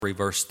Read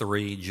verse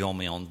 3, join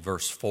me on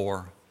verse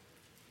 4,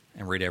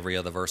 and read every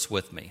other verse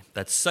with me.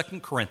 That's 2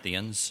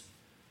 Corinthians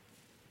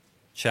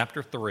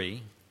chapter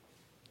 3,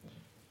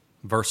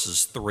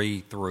 verses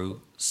 3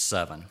 through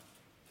 7.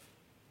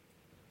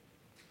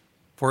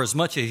 For as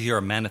much as you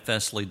are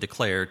manifestly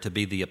declared to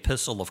be the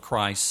epistle of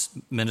Christ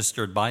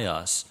ministered by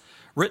us,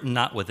 written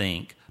not with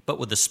ink, but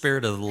with the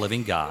Spirit of the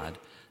living God,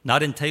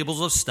 not in tables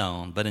of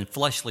stone, but in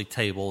fleshly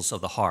tables of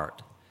the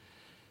heart.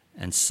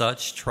 And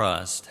such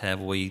trust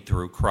have we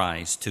through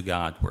Christ to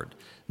Godward.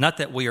 Not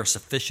that we are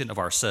sufficient of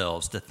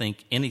ourselves to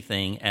think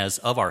anything as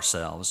of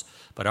ourselves,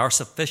 but our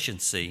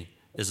sufficiency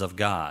is of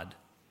God,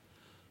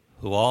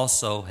 who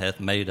also hath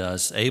made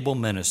us able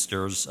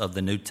ministers of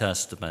the New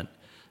Testament,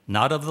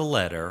 not of the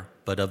letter,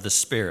 but of the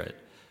Spirit.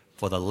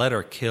 For the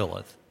letter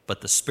killeth, but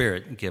the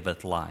Spirit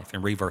giveth life.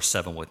 And read verse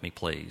 7 with me,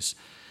 please.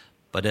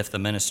 But if the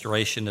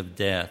ministration of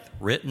death,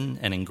 written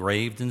and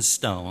engraved in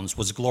stones,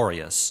 was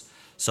glorious,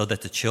 so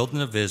that the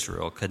children of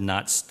Israel could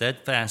not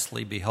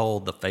steadfastly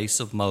behold the face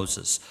of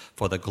Moses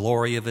for the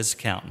glory of his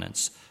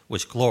countenance,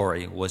 which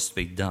glory was to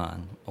be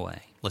done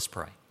away. Let's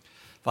pray.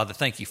 Father,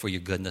 thank you for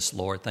your goodness,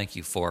 Lord. Thank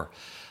you for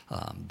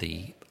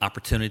the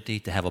opportunity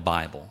to have a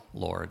Bible,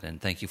 Lord, and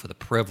thank you for the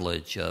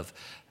privilege of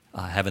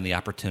having the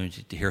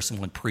opportunity to hear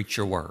someone preach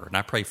your word. And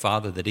I pray,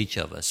 Father, that each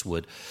of us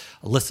would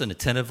listen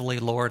attentively,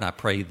 Lord. I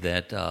pray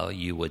that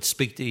you would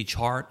speak to each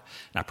heart.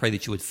 And I pray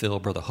that you would fill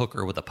Brother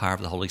Hooker with the power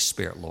of the Holy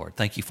Spirit, Lord.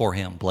 Thank you for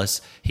him.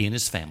 Bless he and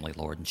his family,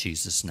 Lord, in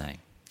Jesus' name.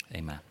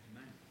 Amen.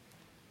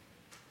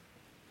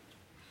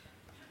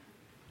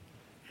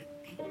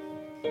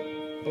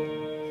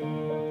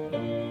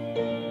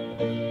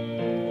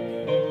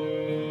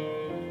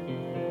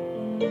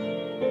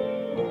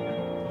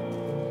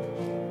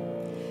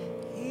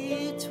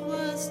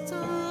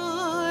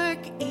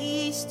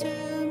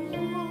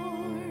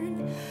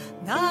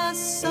 The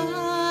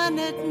sun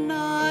had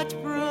not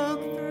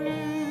broke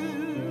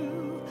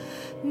through.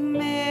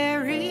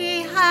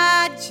 Mary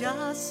had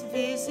just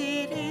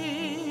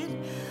visited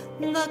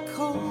the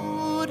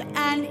cold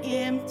and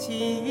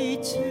empty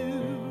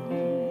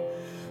tomb.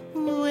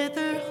 With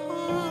her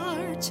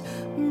heart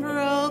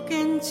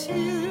broken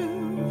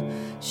too,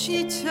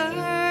 she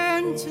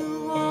turned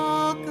to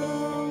walk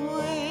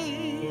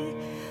away.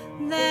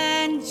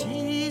 Then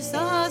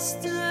Jesus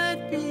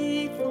stood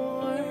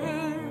before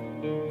her,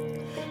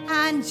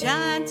 and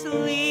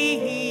gently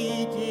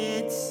he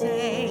did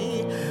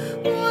say,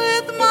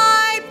 with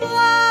my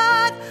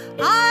blood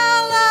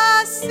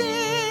I'll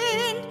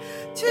ascend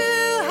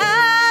to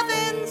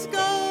heaven's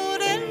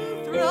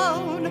golden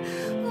throne.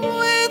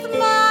 With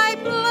my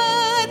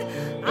blood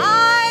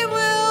I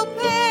will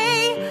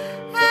pay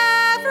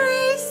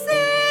every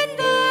sin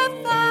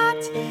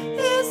that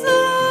is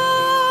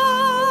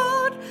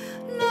owed.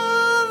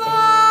 No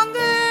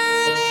longer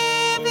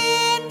live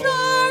in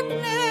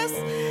darkness,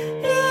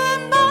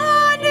 in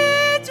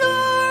bondage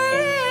or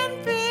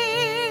in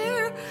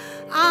fear.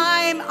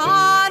 I'm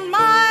on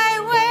my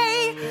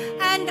way,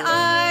 and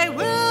I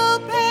will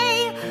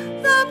pay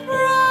the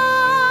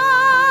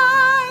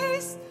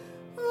price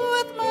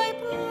with my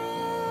blood.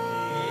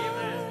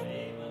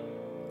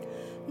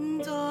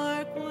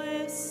 Dark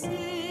with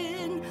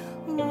sin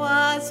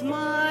was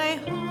my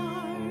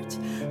heart,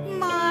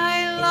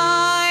 my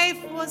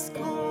life was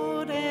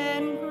cold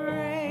and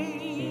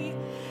gray.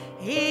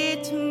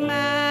 It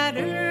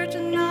mattered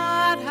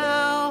not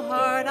how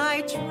hard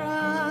I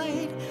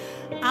tried,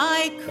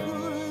 I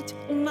could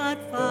not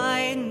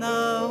find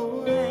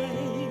the way.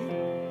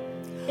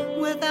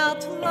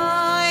 Without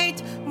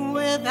light,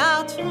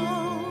 without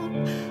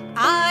hope,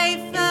 I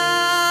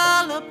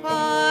fell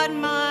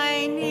upon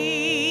my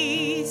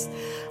knees.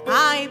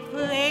 I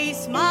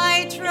placed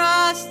my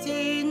trust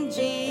in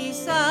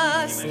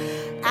Jesus,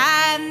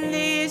 and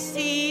this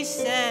he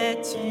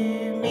said to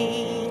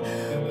me,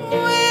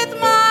 with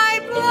my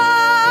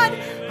blood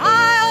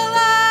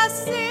I'll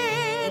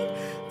ascend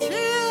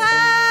to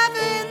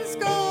heaven's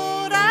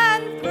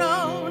golden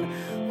throne.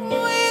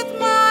 With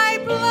my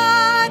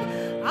blood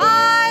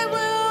I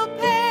will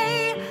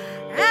pay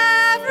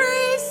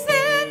every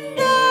sin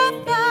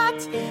that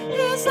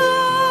is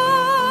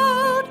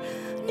owed.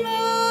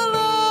 No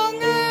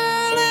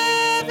longer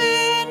live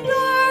in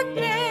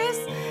darkness,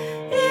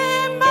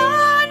 in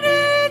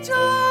bondage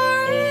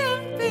or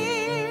in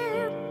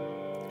fear.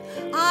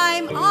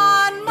 I'm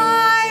on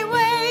my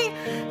way,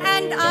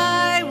 and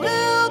I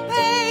will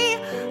pay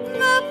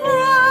the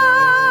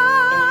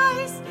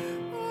price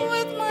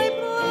with my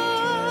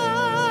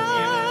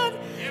blood.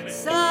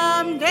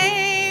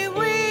 Someday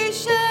we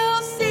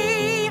shall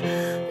see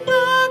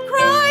the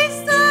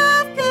Christ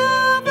of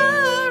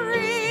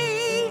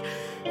Calvary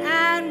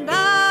and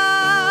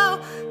bow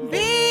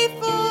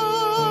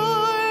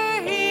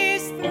before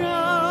his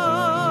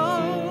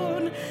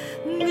throne.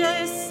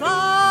 This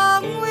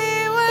song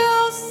we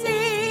will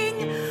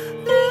sing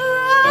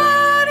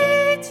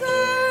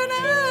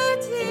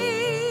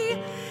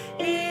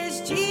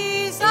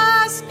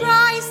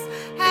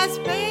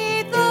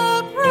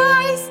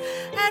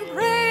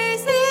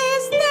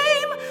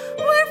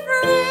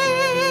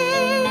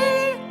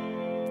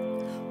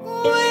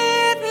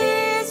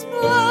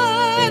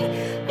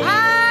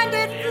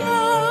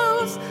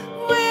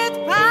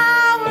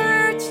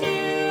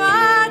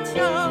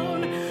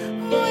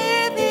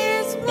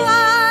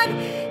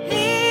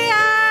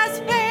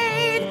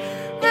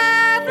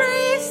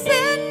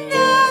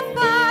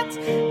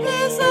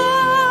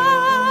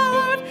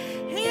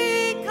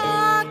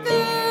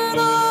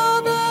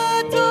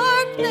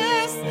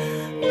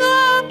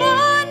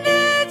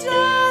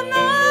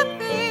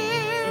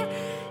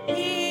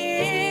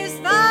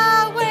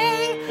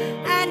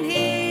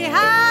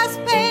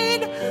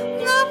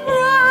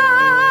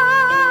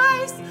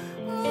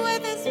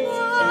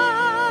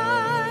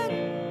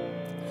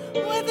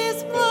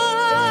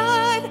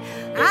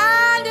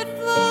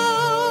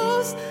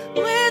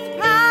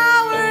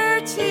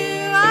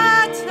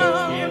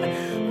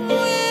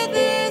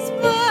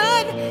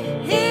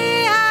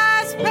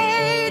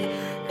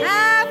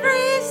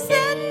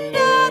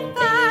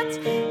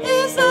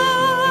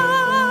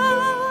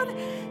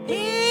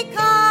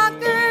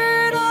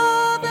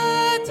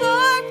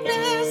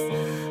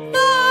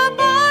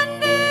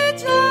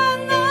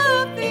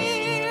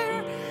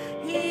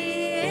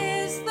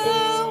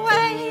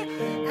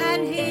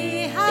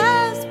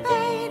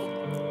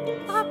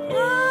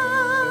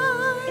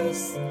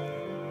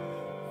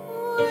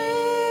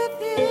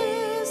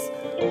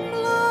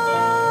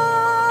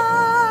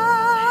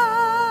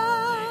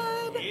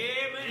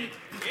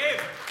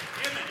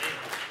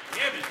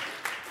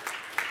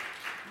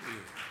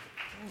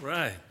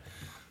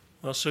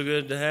Well, so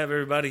good to have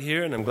everybody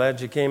here, and I'm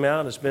glad you came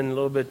out. It's been a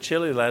little bit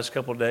chilly the last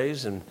couple of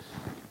days and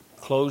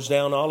closed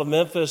down all of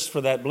Memphis for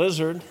that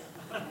blizzard.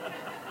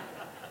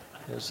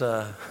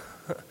 That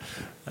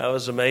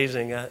was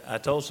amazing. I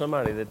told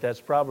somebody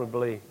that's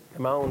probably,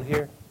 am I on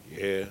here?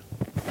 Yeah,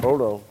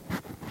 Hold on.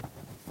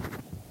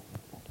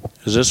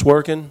 Is this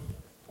working?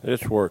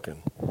 it's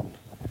working.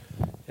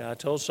 Yeah, I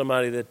told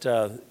somebody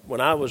that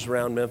when I was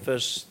around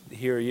Memphis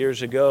here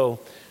years ago,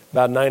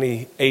 about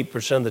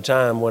 98% of the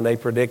time when they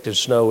predicted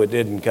snow, it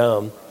didn't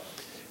come.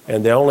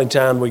 And the only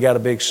time we got a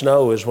big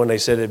snow is when they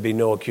said it'd be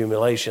no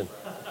accumulation.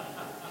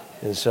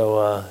 And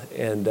so,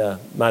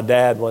 my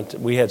dad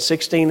we had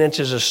 16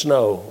 inches of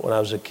snow when I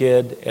was a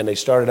kid, and they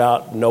started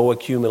out no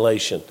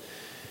accumulation.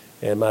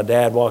 And my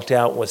dad walked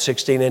out with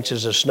 16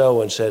 inches of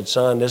snow and said,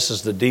 "Son, this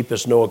is the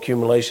deepest no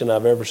accumulation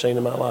I've ever seen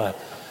in my life."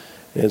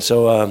 And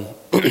so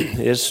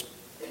it's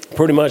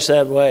pretty much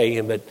that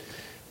way.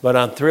 But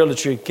I'm thrilled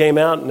that you came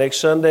out next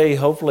Sunday.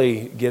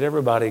 Hopefully get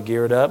everybody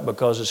geared up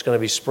because it's going to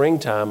be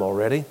springtime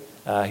already.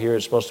 Here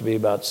it's supposed to be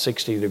about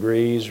 60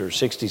 degrees or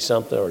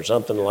 60-something or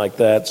something like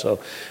that.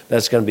 So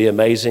that's going to be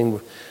amazing.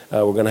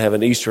 We're going to have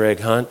an Easter egg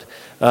hunt.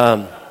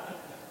 That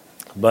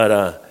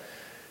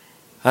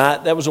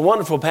was a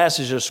wonderful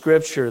passage of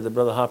Scripture that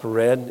Brother Hopper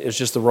read. It's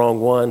just the wrong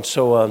one.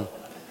 So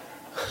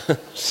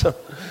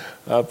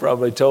I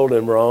probably told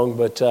him wrong.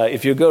 But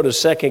if you go to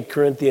 2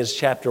 Corinthians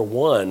chapter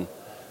 1,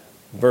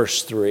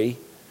 verse 3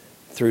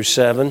 through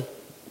 7.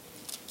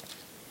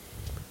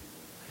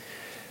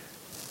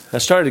 I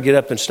started to get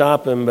up and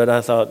stop him, but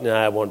I thought,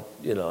 I won't,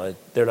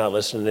 they're not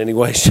listening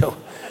anyway, so.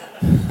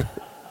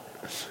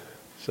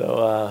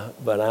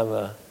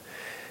 But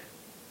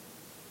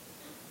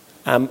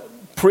I'm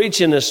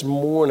preaching this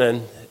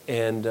morning,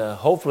 and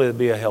hopefully it'll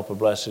be a help, a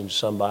blessing to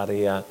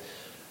somebody.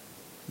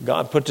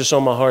 God put this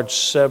on my heart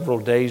several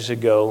days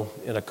ago,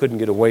 and I couldn't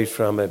get away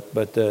from it,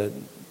 but the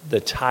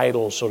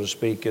title, so to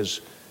speak,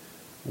 is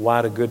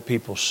Why Do Good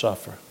People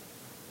Suffer?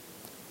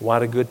 Why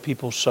do good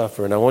people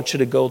suffer? And I want you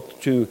to go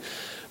to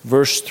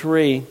verse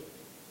 3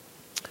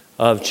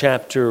 of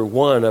chapter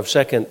 1 of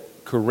 2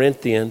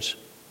 Corinthians.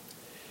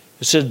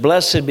 It says,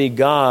 "Blessed be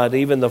God,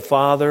 even the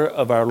Father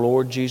of our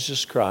Lord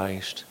Jesus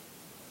Christ."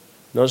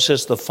 Notice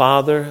it's the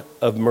Father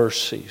of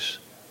mercies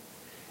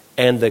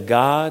and the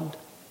God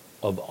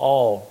of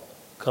all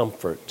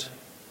comfort.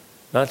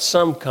 Not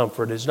some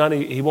comfort. It's not.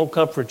 He won't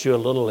comfort you a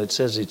little. It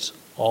says it's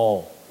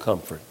all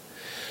comfort.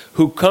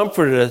 Who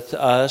comforteth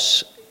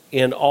us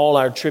in all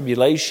our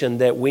tribulation,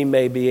 that we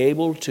may be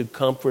able to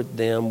comfort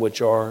them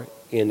which are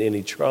in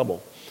any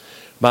trouble,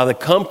 by the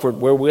comfort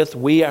wherewith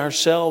we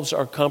ourselves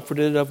are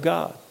comforted of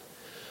God.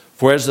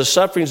 For as the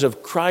sufferings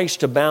of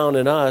Christ abound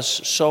in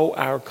us, so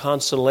our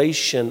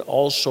consolation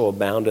also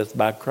aboundeth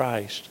by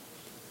Christ.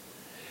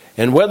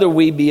 And whether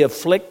we be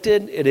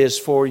afflicted, it is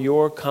for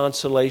your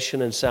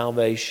consolation and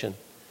salvation,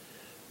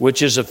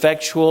 which is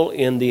effectual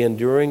in the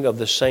enduring of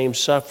the same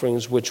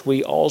sufferings which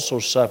we also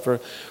suffer,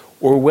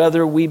 or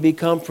whether we be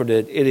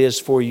comforted, it is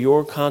for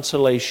your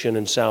consolation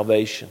and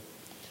salvation.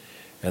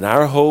 And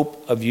our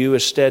hope of you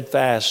is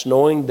steadfast,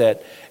 knowing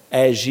that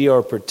as ye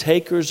are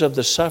partakers of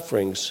the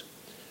sufferings,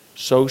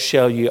 so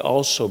shall ye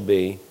also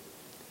be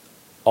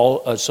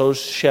also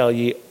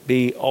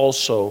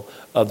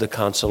of the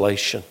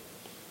consolation.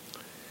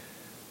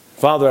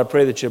 Father, I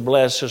pray that you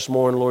bless this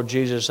morning, Lord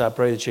Jesus. I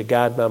pray that you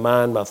guide my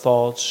mind, my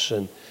thoughts,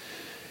 and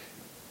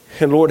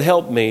Lord,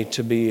 help me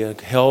to be a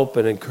help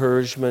and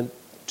encouragement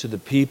to the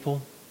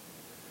people.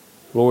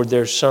 Lord,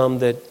 there's some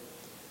that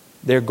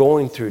they're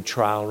going through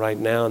trial right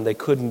now and they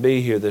couldn't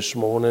be here this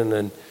morning.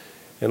 And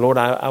Lord,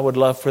 I would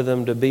love for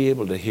them to be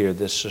able to hear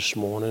this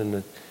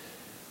morning.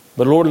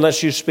 But Lord,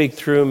 unless you speak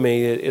through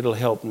me, it'll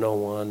help no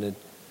one. And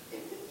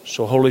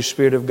so Holy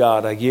Spirit of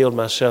God, I yield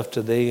myself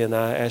to Thee and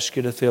I ask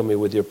you to fill me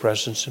with your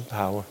presence and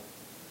power.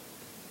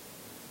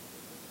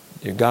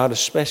 Dear God,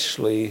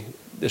 especially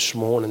this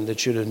morning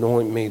that you'd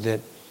anoint me,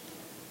 that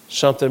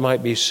something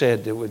might be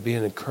said that would be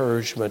an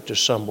encouragement to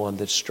someone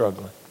that's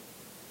struggling.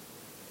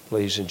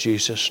 Please, in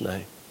Jesus'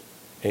 name,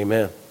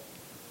 amen.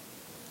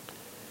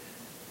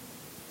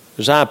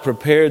 As I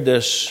prepared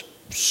this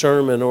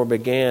sermon or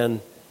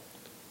began,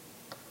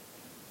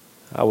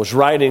 I was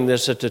writing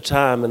this at the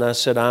time and I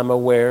said, I'm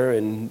aware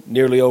and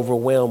nearly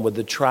overwhelmed with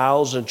the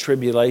trials and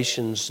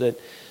tribulations that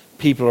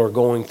people are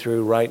going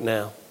through right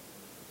now.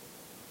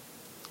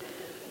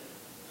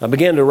 I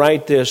began to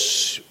write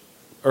this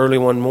early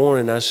one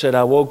morning. I said,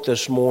 I woke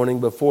this morning.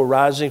 Before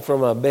rising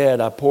from my bed,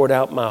 I poured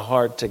out my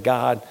heart to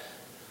God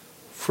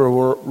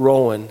for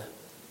Rowan,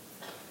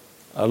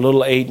 a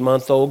little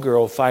 8-month-old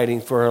girl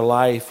fighting for her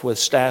life with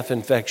staph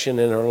infection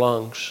in her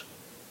lungs.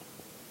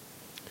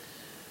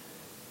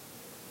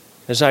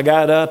 As I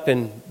got up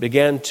and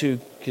began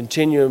to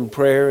continue in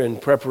prayer in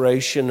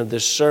preparation of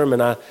this sermon,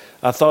 I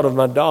thought of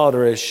my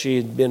daughter as she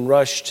had been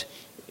rushed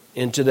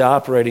into the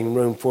operating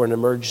room for an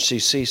emergency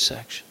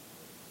C-section.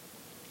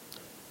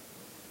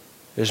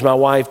 As my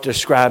wife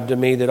described to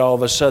me that all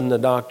of a sudden the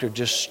doctor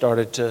just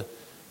started to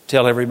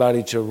tell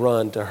everybody to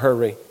run, to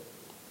hurry.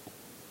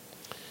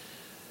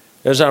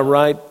 As I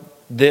write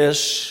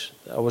this.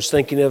 I was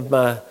thinking of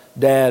my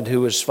dad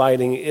who was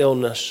fighting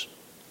illness.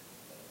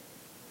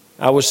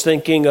 I was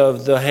thinking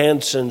of the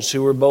Hansons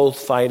who were both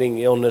fighting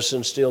illness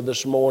and still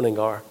this morning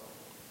are.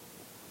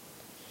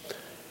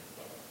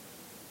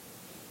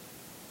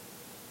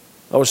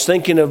 I was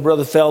thinking of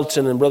Brother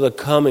Felton and Brother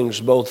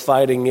Cummings both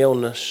fighting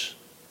illness.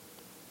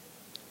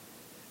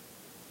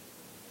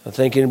 I'm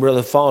thinking of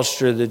Brother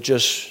Foster that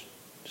just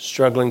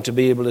struggling to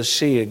be able to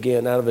see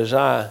again out of his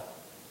eye.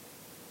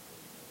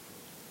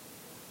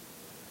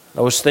 I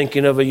was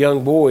thinking of a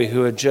young boy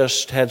who had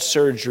just had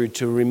surgery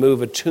to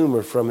remove a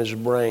tumor from his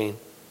brain.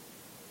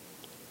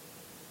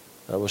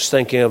 I was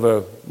thinking of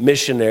a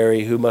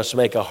missionary who must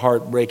make a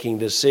heartbreaking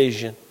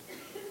decision.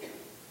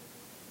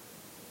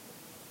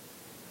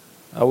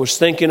 I was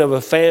thinking of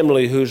a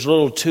family whose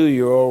little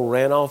 2-year-old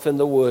ran off in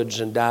the woods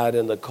and died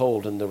in the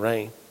cold and the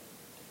rain.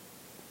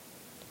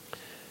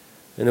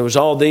 And it was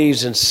all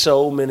these and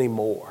so many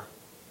more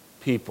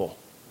people.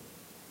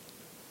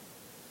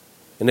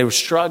 And they were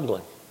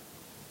struggling.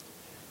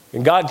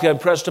 And God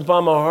pressed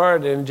upon my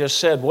heart and just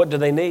said, what do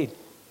they need?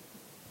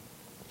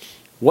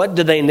 What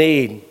do they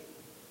need?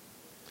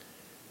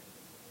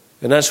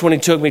 And that's when he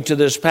took me to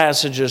this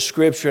passage of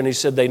Scripture and he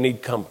said they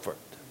need comfort.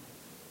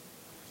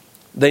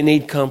 They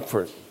need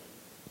comfort.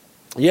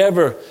 You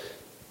ever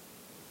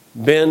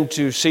been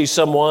to see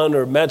someone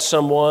or met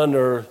someone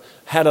or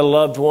had a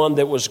loved one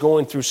that was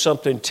going through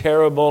something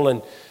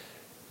terrible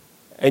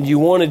and you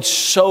wanted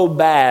so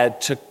bad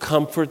to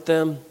comfort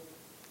them,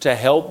 to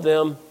help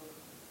them,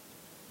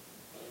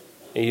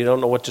 and you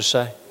don't know what to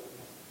say?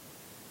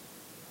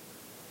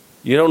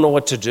 You don't know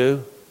what to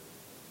do?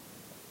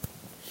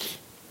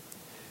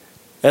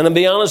 And to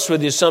be honest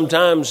with you,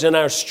 sometimes in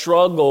our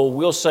struggle,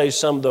 we'll say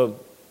some of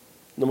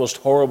the most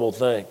horrible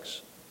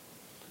things.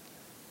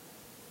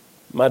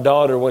 My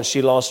daughter, when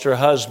she lost her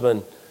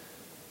husband,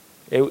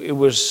 it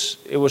was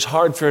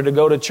hard for her to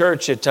go to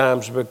church at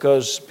times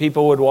because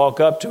people would walk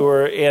up to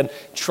her and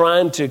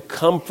trying to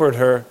comfort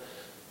her,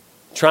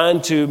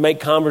 trying to make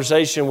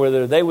conversation with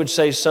her, they would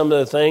say some of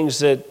the things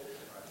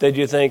that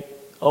you think,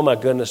 oh my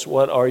goodness,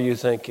 what are you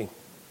thinking?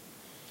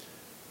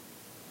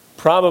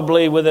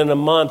 Probably within a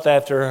month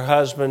after her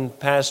husband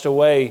passed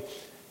away,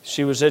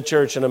 she was at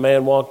church and a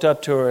man walked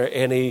up to her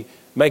and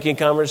making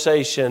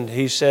conversation,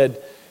 he said,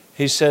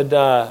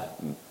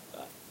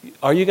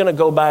 are you going to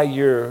go by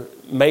your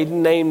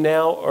maiden name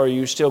now or are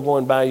you still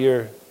going by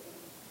your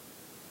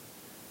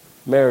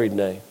married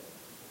name?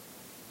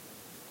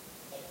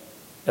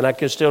 And I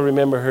can still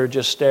remember her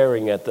just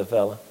staring at the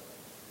fella.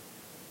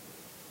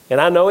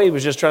 And I know he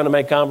was just trying to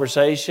make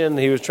conversation.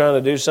 He was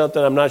trying to do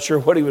something. I'm not sure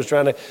what he was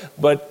trying to,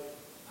 but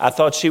I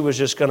thought she was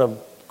just going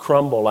to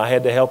crumble. I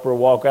had to help her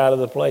walk out of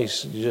the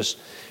place.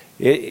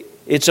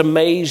 It's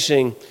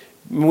amazing.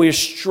 We're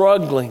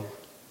struggling.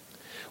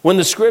 When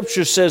the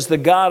Scripture says the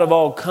God of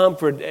all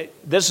comfort,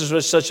 this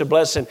is such a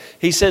blessing.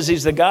 He says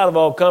He's the God of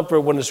all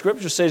comfort. When the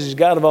Scripture says He's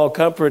God of all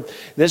comfort,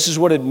 this is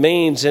what it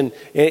means. And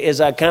as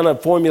I kind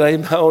of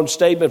formulated my own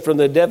statement from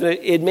the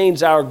definition, it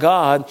means our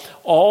God,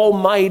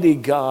 Almighty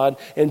God,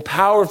 and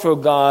powerful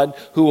God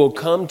who will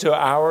come to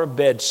our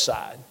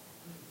bedside.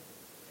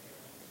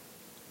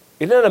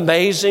 Isn't it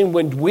amazing?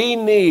 When we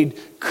need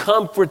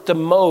comfort the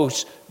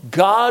most,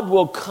 God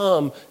will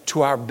come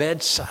to our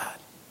bedside.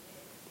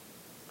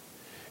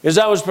 As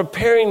I was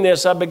preparing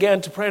this, I began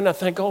to pray and I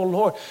think, oh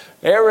Lord,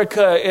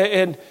 Erica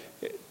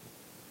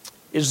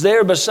is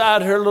there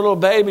beside her little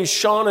baby,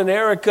 Sean and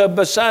Erica,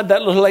 beside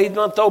that little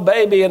 8-month-old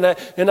baby. And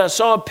I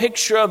saw a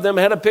picture of them,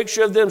 had a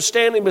picture of them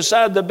standing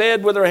beside the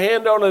bed with her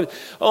hand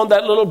on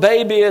that little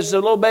baby as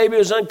the little baby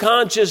was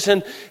unconscious.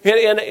 And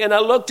I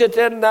looked at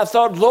that and I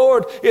thought,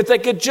 Lord, if they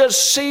could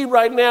just see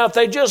right now, if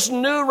they just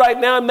knew right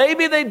now,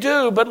 maybe they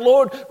do, but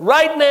Lord,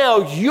 right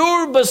now,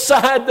 you're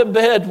beside the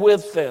bed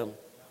with them.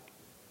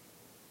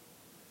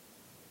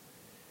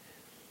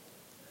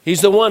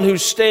 He's the one who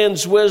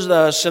stands with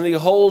us and He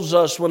holds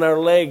us when our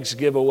legs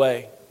give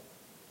away.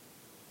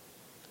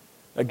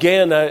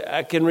 Again,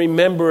 I can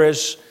remember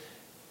as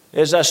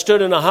I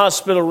stood in a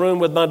hospital room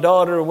with my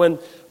daughter when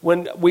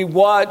we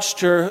watched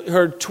her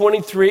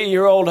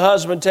 23-year-old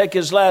husband take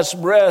his last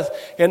breath.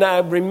 And I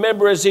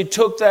remember as he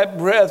took that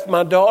breath,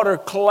 my daughter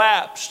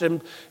collapsed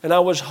and I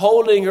was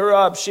holding her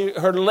up.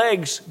 Her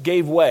legs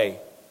gave way.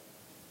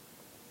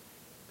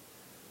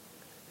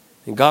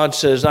 And God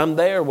says, I'm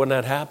there when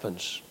that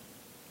happens.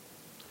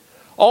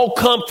 All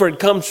comfort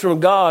comes from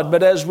God,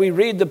 but as we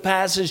read the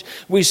passage,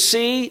 we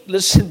see,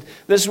 listen,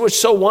 this was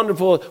so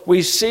wonderful,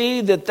 we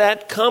see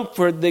that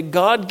comfort that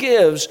God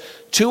gives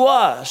to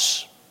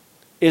us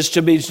is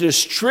to be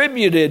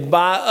distributed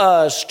by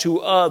us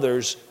to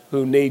others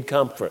who need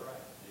comfort.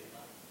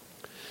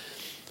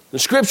 The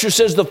Scripture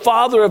says the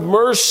Father of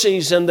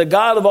mercies and the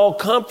God of all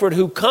comfort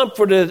who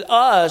comforted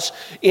us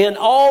in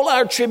all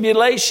our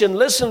tribulation,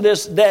 listen to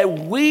this, that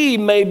we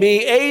may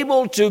be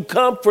able to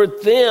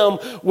comfort them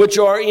which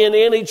are in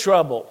any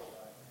trouble.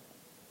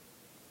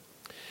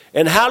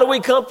 And how do we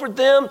comfort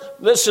them?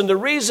 Listen, the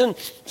reason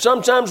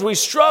sometimes we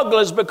struggle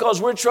is because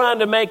we're trying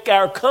to make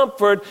our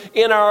comfort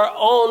in our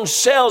own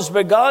selves.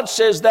 But God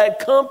says that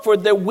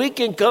comfort that we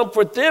can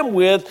comfort them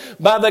with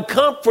by the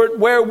comfort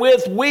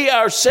wherewith we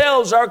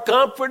ourselves are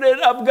comforted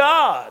of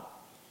God.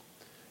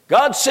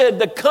 God said,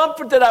 the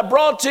comfort that I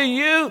brought to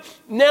you,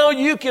 now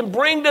you can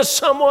bring to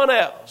someone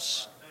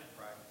else.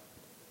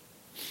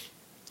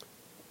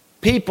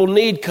 People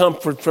need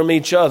comfort from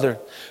each other.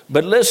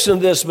 But listen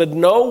to this, but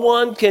no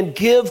one can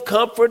give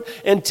comfort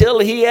until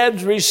he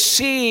has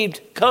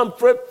received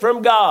comfort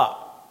from God.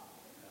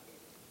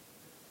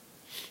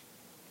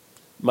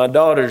 My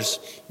daughters,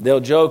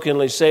 they'll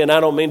jokingly say, and I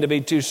don't mean to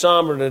be too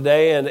somber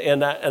today,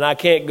 and I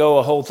can't go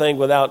a whole thing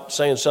without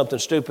saying something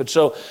stupid.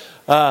 So,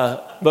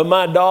 but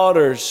my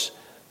daughters,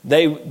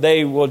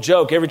 they will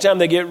joke every time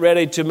they get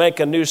ready to make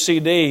a new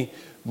CD.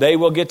 They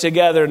will get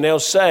together and they'll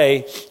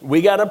say,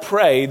 we got to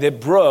pray that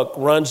Brooke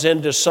runs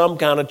into some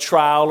kind of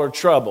trial or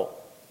trouble.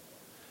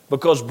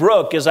 Because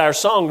Brooke is our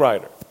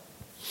songwriter.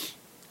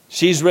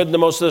 She's written the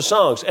most of the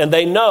songs. And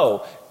they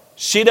know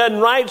she doesn't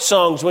write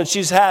songs when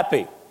she's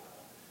happy.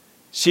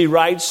 She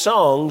writes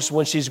songs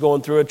when she's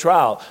going through a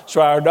trial.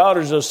 So our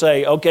daughters will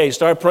say, okay,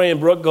 start praying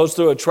Brooke goes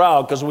through a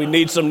trial because we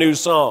need some new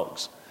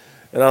songs.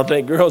 And I'll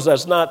think, girls,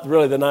 that's not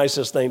really the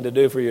nicest thing to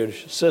do for your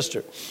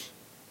sister.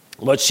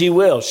 But she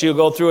will. She'll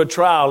go through a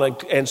trial,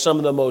 and some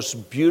of the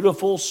most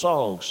beautiful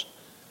songs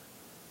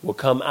will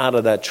come out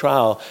of that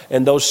trial.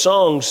 And those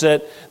songs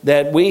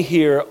that we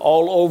hear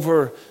all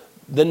over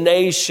the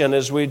nation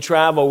as we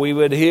travel, we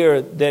would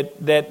hear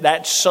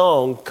that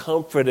song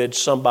comforted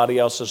somebody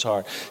else's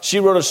heart. She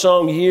wrote a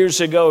song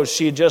years ago.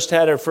 She had just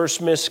had her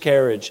first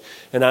miscarriage.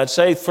 And I'd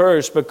say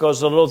first because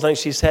the little thing,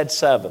 she's had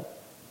 7.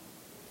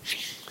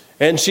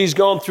 And she's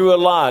gone through a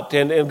lot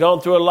and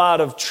gone through a lot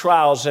of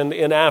trials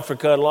in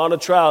Africa, a lot of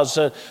trials,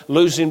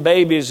 losing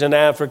babies in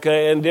Africa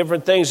and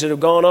different things that have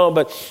gone on.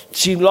 But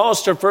she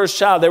lost her first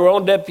child. They were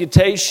on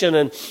deputation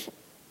and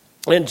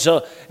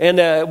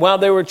while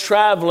they were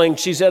traveling,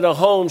 she's at a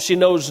home. She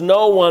knows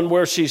no one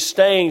where she's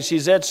staying.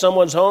 She's at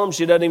someone's home.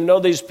 She doesn't even know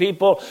these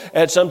people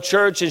at some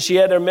church. And she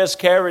had her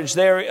miscarriage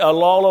there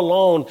all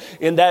alone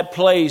in that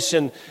place.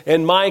 And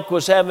Mike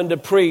was having to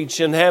preach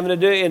and having to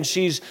do it. And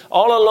she's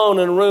all alone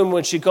in a room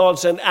when she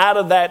called. And out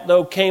of that,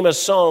 though, came a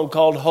song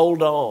called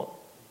Hold On.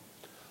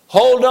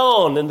 Hold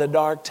on in the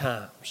dark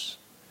times.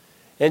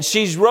 And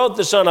she's wrote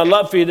the song. I'd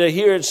love for you to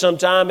hear it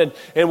sometime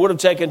and would have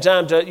taken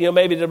time to,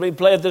 maybe to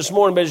replay it this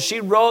morning. But she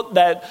wrote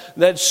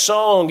that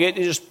song. It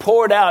just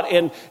poured out.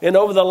 And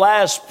over the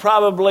last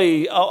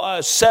probably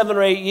 7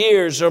 or 8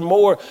 years or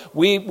more,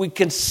 we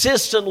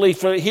consistently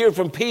hear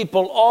from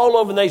people all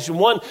over the nation.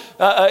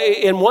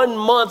 In 1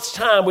 month's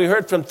time, we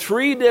heard from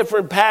 3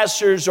 different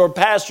pastors or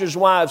pastors'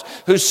 wives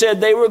who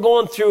said they were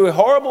going through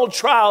horrible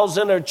trials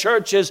in their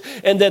churches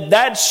and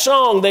that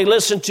song they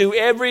listened to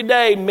every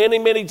day, many,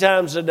 many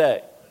times a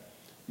day.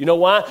 You know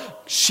why?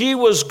 She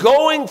was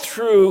going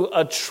through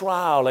a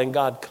trial and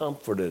God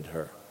comforted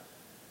her.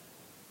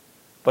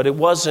 But it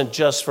wasn't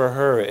just for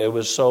her. It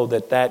was so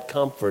that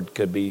comfort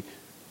could be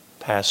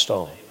passed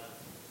on.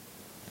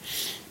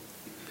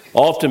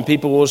 Often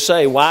people will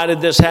say, why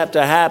did this have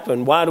to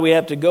happen? Why do we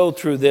have to go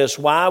through this?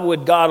 Why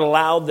would God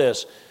allow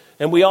this?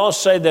 And we all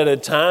say that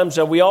at times,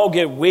 and we all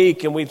get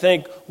weak, and we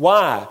think,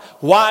 why?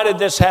 Why did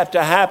this have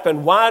to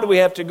happen? Why do we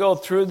have to go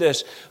through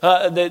this?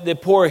 The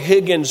poor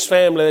Higgins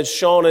family, that's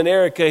Sean and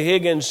Erica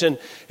Higgins, and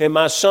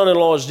my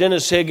son-in-law is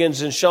Dennis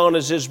Higgins, and Sean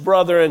is his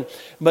brother.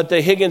 But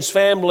the Higgins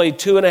family,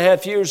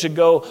 2.5 years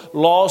ago,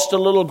 lost a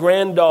little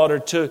granddaughter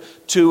to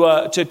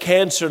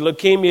cancer,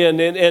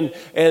 leukemia,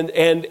 and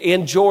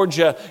in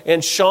Georgia.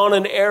 And Sean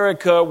and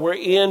Erica were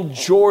in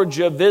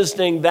Georgia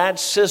visiting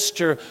that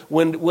sister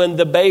when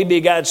the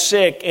baby got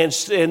sick, and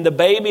the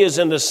baby is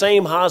in the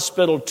same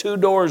hospital 2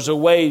 doors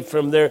away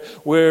from there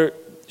where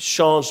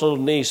Sean's little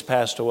niece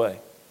passed away.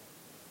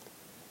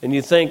 And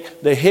you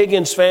think the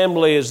Higgins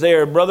family is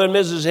there. Brother and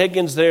Mrs.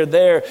 Higgins, they're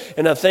there.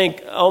 And I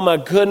think, oh my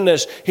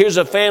goodness, here's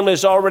a family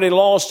that's already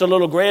lost a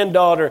little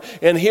granddaughter.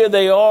 And here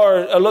they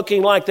are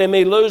looking like they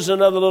may lose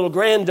another little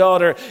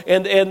granddaughter.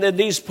 And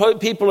these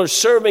people are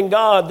serving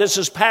God. This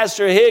is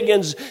Pastor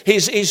Higgins.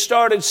 He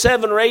started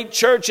 7 or 8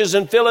 churches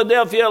in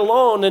Philadelphia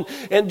alone.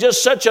 And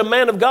just such a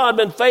man of God,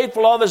 been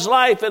faithful all his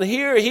life. And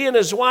here he and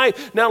his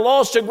wife now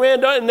lost a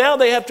granddaughter. And now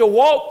they have to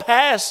walk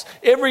past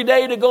every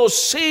day to go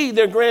see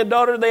their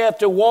granddaughter. They have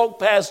to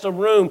walk past a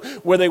room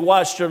where they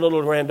watched their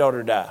little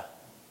granddaughter die.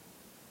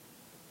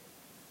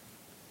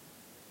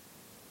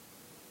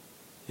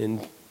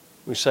 And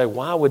we say,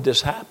 why would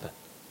this happen?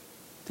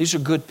 These are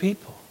good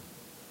people.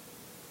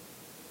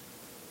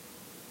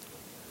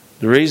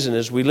 The reason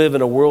is we live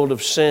in a world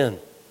of sin.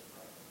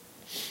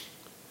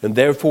 And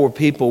therefore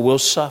people will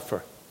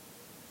suffer.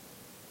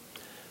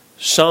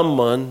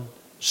 Someone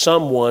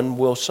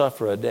will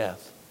suffer a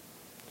death.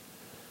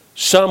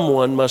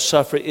 Someone must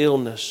suffer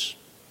illness.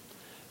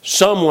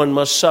 Someone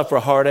must suffer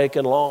heartache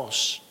and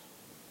loss.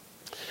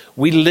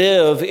 We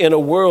live in a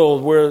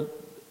world where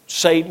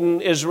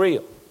Satan is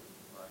real.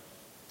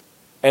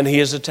 And he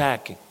is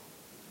attacking.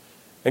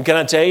 And can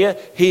I tell you,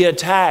 He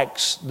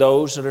attacks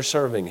those that are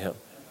serving Him.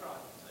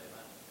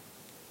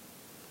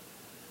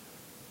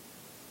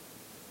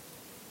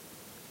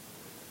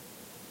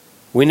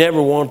 We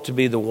never want to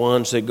be the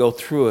ones that go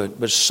through it,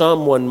 but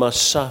someone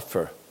must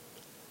suffer.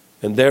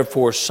 And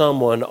therefore,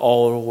 someone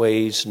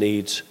always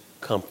needs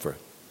comfort.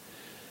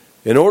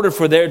 In order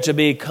for there to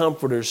be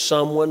comforters,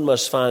 someone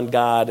must find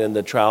God in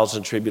the trials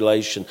and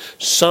tribulation.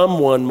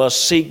 Someone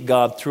must seek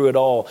God through it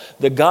all.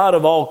 The God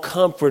of all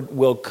comfort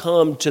will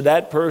come to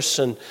that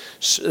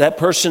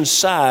person's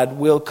side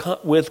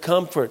with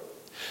comfort.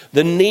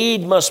 The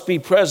need must be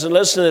present.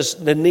 Listen to this.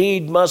 The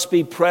need must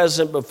be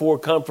present before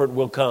comfort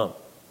will come.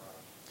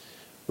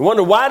 We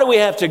wonder, why do we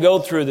have to go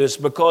through this?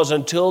 Because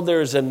until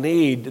there is a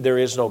need, there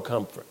is no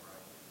comfort.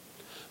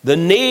 The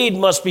need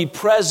must be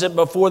present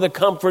before the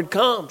comfort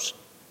comes.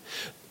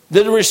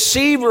 The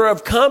receiver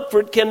of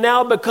comfort can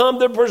now become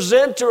the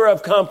presenter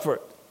of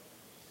comfort.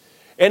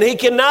 And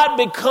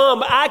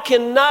I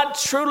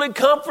cannot truly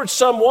comfort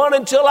someone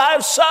until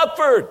I've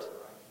suffered.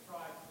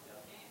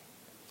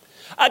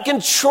 I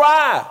can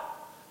try.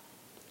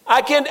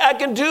 I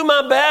can do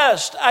my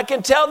best. I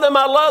can tell them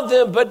I love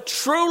them, but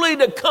truly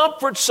to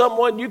comfort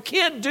someone, you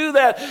can't do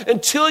that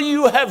until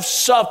you have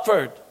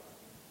suffered.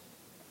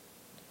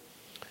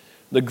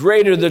 The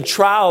greater the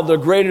trial, the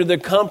greater the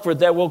comfort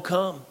that will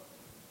come.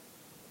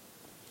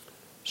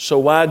 So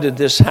why did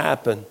this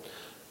happen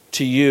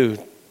to you,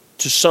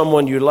 to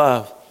someone you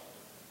love?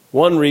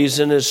 One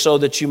reason is so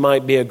that you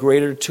might be a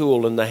greater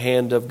tool in the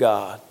hand of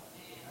God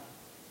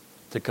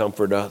to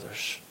comfort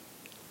others.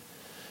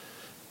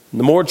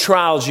 The more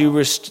trials you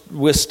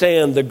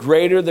withstand, the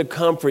greater the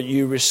comfort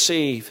you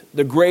receive.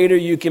 The greater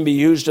you can be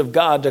used of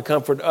God to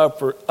comfort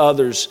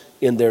others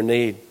in their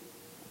need.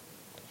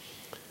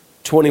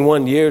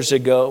 21 years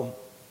ago,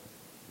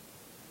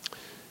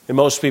 and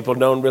most people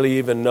don't really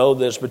even know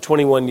this, but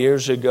 21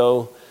 years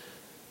ago,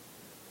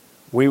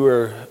 we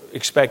were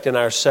expecting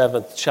our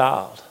 7th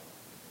child.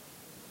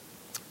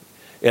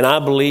 And I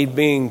believe,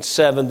 being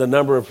 7 the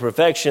number of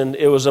perfection,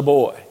 it was a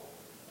boy.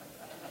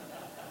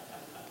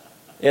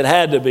 It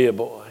had to be a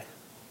boy.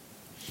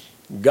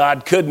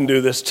 God couldn't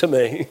do this to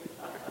me.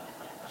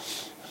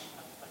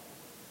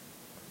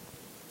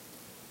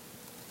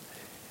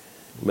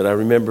 But I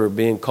remember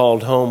being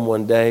called home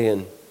one day,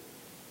 and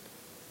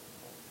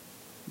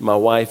my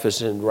wife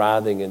is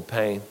writhing in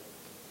pain.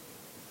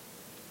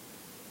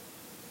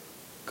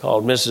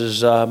 Called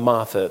Mrs.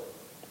 Moffat,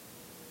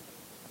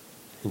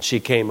 and she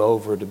came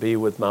over to be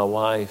with my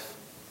wife,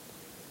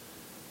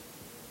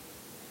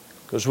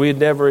 because we had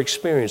never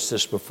experienced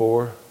this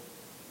before.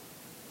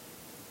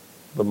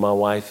 But my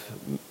wife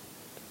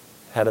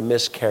had a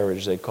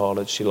miscarriage, they called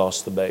it. She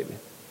lost the baby.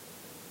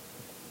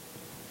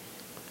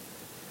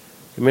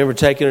 I remember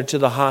taking her to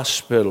the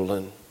hospital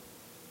and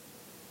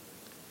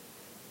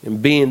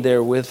being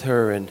there with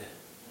her, and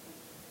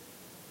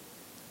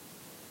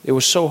it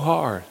was so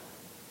hard.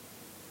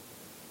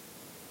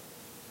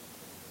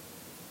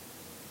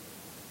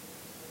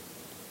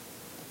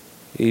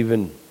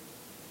 Even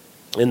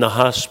in the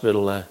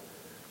hospital,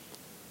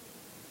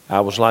 I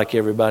was like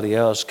everybody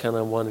else, kind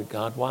of wondered,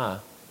 God, why?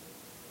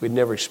 We'd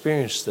never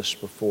experienced this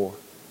before.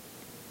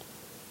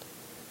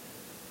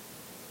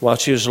 While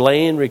she was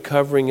laying,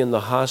 recovering in the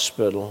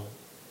hospital,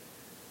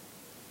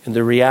 and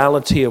the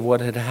reality of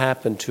what had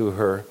happened to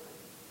her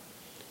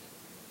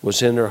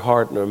was in her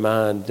heart and her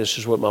mind, this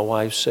is what my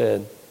wife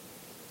said.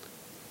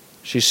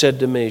 She said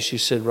to me, she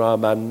said,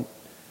 Rob,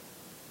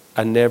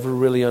 I never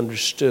really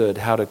understood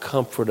how to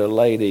comfort a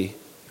lady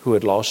who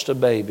had lost a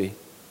baby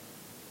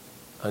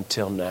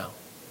until now.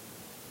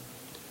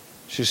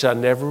 She said, I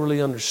never really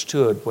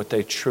understood what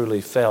they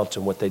truly felt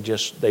and what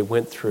they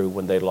went through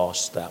when they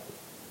lost that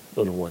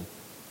little one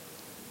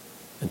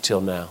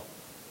until now.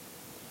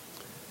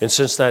 And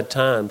since that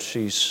time,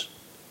 she's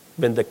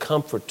been the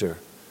comforter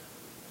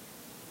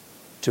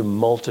to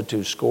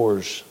multitude,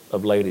 scores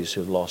of ladies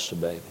who've lost a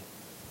baby.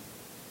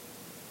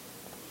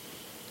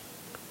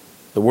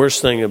 The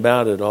worst thing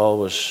about it all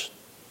was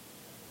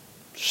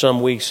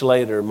some weeks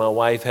later, my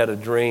wife had a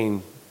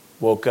dream,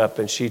 woke up,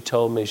 and she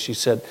told me, she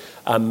said,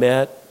 I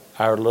met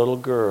our little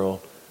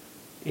girl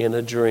in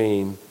a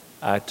dream.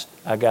 I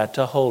got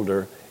to hold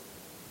her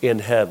in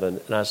heaven.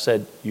 And I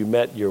said, you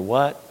met your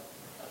what?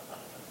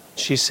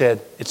 She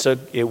said,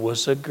 it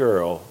was a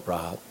girl,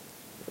 Rob.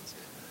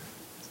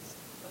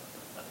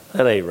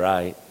 That ain't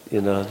right,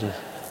 you know.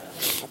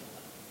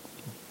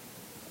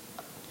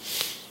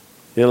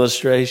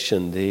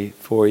 Illustration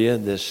for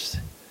you.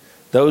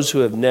 Those who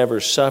have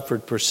never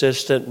suffered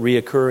persistent,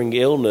 reoccurring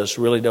illness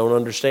really don't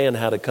understand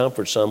how to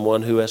comfort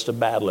someone who has to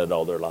battle it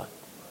all their life.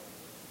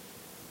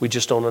 We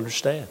just don't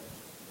understand.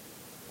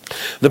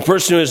 The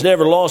person who has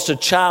never lost a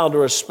child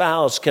or a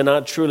spouse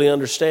cannot truly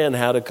understand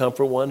how to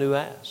comfort one who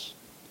has.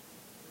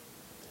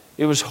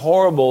 It was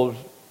horrible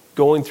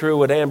going through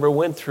what Amber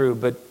went through,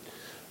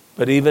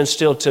 but even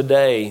still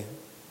today,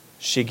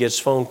 she gets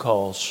phone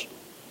calls,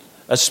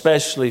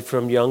 especially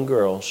from young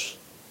girls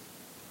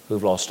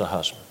who've lost a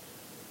husband.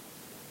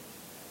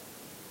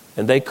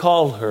 And they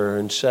call her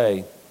and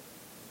say,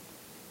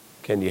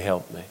 Can you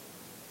help me?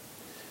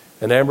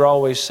 And Amber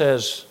always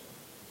says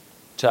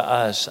to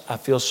us, I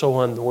feel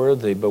so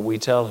unworthy, but we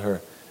tell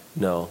her,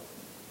 no,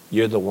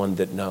 you're the one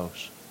that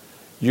knows.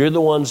 You're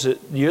the one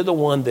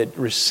that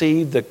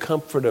received the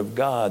comfort of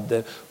God,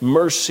 the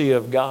mercy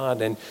of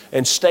God,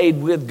 and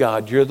stayed with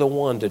God. You're the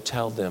one to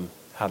tell them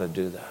how to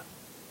do that.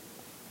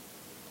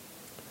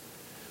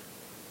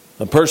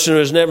 A person who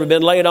has never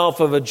been laid off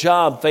of a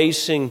job,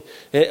 faced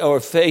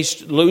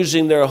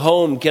losing their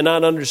home,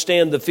 cannot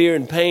understand the fear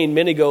and pain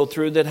many go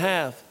through that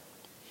have.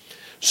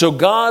 So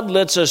God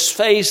lets us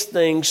face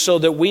things so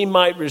that we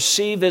might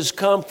receive His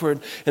comfort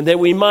and that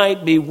we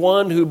might be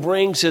one who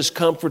brings His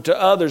comfort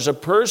to others. A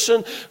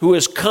person who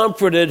is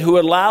comforted, who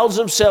allows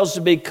themselves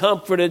to be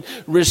comforted,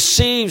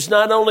 receives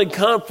not only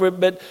comfort,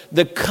 but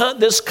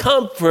this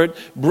comfort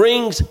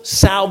brings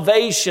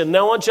salvation.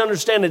 Now I want you to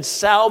understand it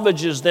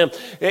salvages them.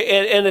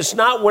 And it's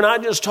not, we're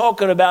not just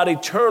talking about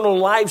eternal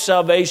life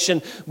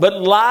salvation,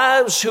 but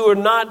lives who are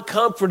not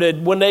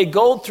comforted when they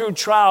go through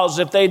trials,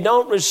 if they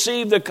don't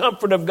receive the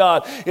comfort of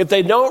God, if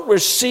they don't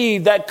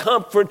receive that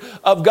comfort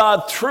of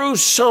God through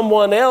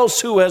someone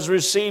else who has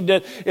received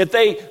it, if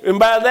they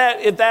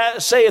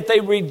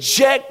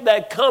reject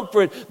that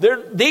comfort,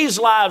 these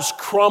lives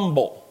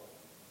crumble.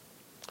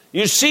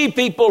 You see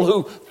people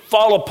who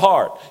fall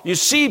apart. You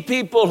see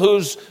people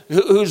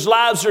whose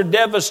lives are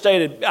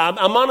devastated.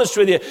 I'm honest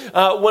with you.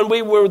 When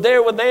we were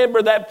there with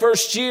Amber that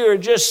first year, it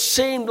just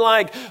seemed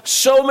like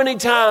so many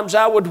times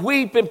I would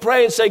weep and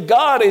pray and say,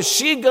 God, is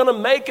she going to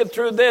make it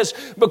through this?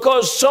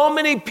 Because so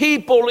many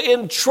people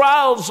in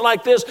trials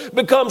like this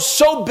become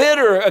so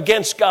bitter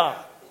against God.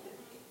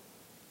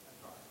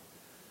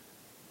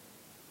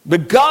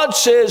 But God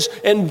says,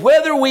 and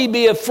whether we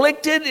be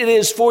afflicted, it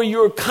is for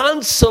your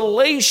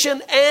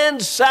consolation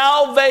and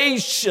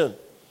salvation.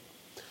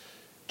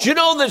 Do you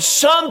know that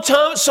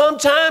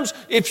sometimes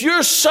if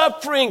you're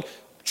suffering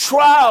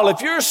trial,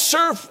 if you're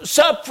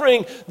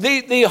suffering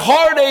the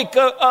heartache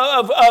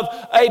of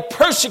a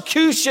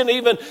persecution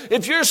even,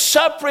 if you're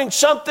suffering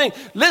something,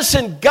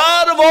 listen,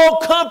 God of all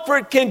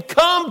comfort can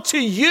come to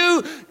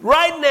you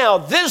right now,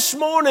 this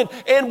morning,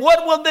 and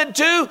what will it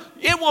do?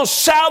 It will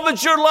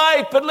salvage your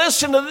life. But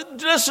listen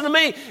to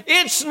me,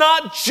 it's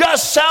not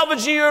just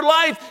salvaging your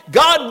life.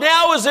 God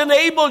now has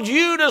enabled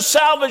you to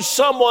salvage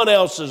someone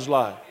else's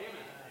life.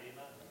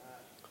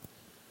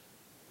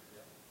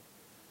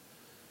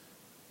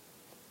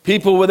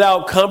 People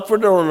without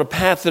comfort are on a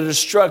path of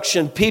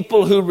destruction.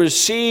 People who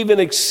receive and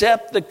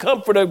accept the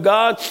comfort of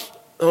God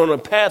are on a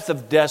path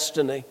of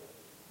destiny.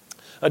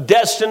 A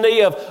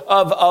destiny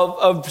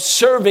of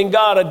serving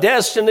God. A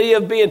destiny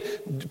of being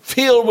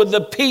filled with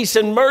the peace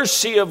and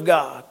mercy of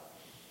God.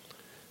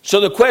 So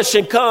the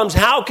question comes,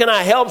 how can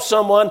I help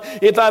someone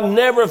if I've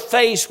never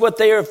faced what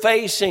they are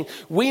facing?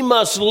 We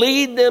must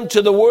lead them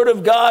to the Word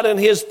of God and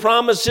His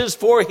promises,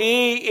 for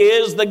He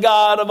is the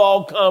God of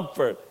all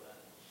comfort.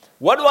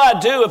 What do I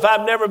do if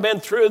I've never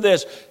been through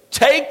this?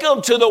 Take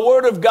them to the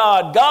Word of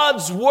God.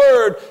 God's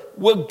Word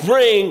will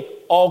bring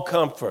all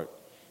comfort.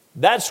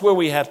 That's where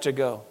we have to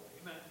go.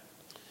 Amen.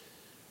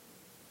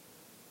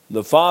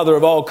 The Father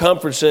of all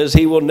comfort says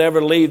He will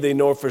never leave thee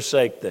nor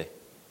forsake thee.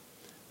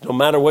 No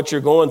matter what you're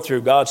going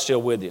through, God's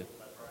still with you.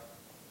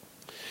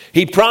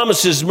 He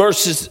promises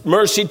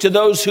mercy to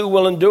those who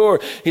will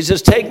endure. He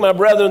says, take my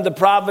brethren, the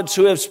prophets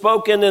who have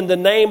spoken in the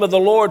name of the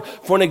Lord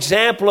for an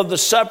example of the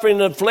suffering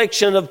and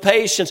affliction of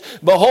patience.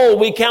 Behold,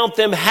 we count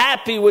them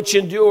happy which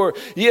endure.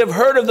 Ye have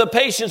heard of the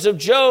patience of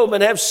Job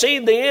and have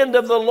seen the end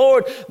of the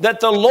Lord,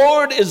 that the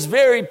Lord is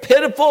very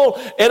pitiful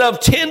and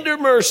of tender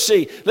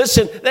mercy.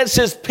 Listen, that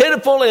says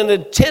pitiful and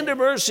of tender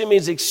mercy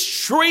means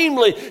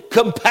extremely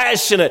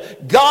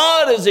compassionate.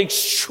 God is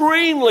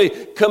extremely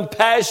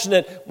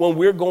compassionate when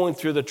we're going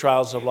through the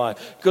trials of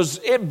life, because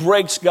it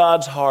breaks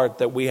God's heart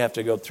that we have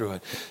to go through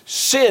it.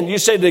 Sin, you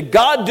say, did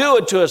God do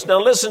it to us? Now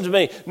listen to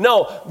me.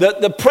 No,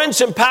 the prince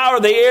and power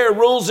of the air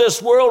rules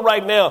this world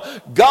right now.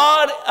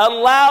 God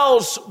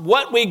allows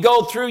what we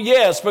go through,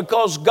 yes,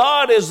 because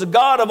God is the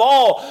God of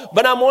all.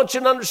 But I want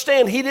you to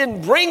understand, He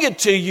didn't bring it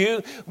to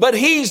you, but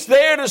He's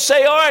there to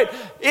say, all right,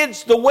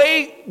 it's the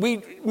way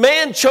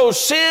man chose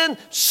sin.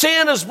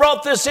 Sin has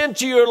brought this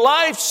into your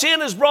life.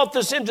 Sin has brought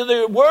this into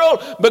the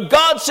world. But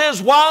God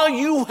says, while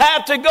you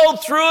have to go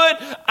through it,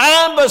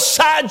 I'm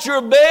beside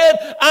your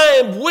bed.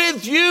 I am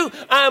with you.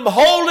 I'm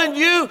holding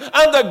you.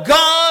 I'm the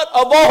God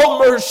of all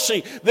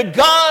mercy, the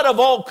God of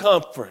all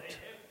comfort.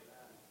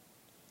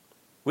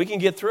 We can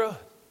get through it.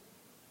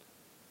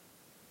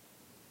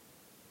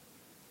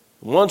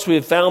 Once we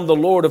have found the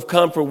Lord of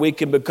comfort, we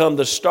can become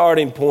the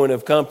starting point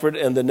of comfort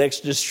and the next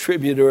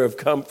distributor of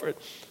comfort.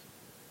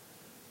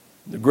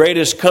 The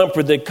greatest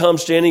comfort that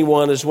comes to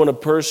anyone is when a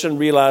person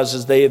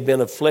realizes they have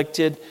been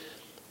afflicted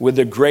with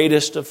the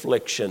greatest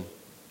affliction.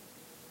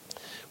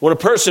 When a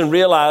person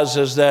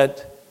realizes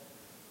that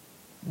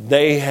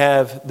they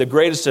have the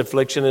greatest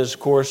affliction is, of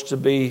course, to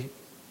be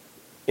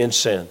in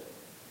sin.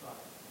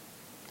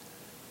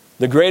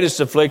 The greatest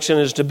affliction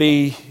is to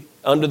be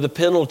under the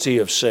penalty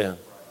of sin.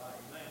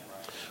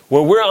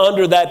 Where we're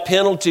under that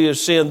penalty of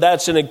sin,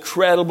 that's an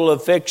incredible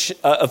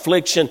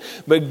affliction.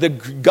 But the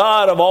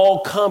God of all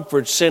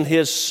comfort sent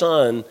His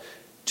Son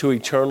to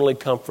eternally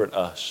comfort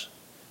us.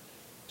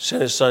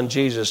 Sent His Son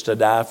Jesus to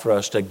die for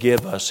us, to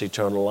give us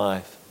eternal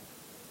life.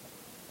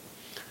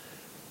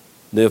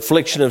 The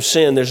affliction of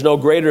sin, there's no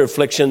greater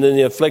affliction than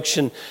the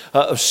affliction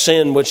of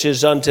sin, which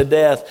is unto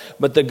death.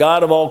 But the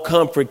God of all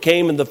comfort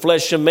came in the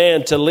flesh of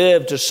man to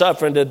live, to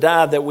suffer, and to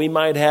die, that we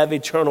might have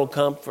eternal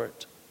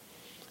comfort.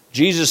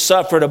 Jesus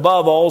suffered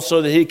above all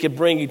so that He could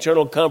bring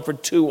eternal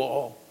comfort to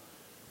all.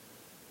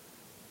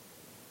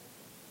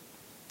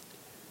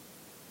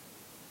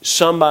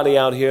 Somebody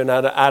out here, and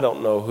I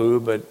don't know who,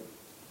 but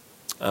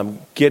I'm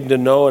getting to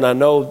know, and I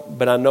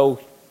know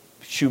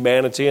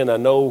humanity, and I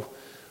know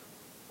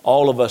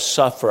all of us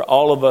suffer.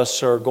 All of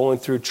us are going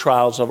through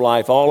trials of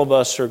life. All of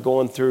us are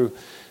going through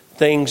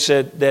things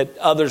that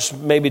others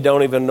maybe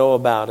don't even know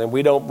about, and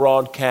we don't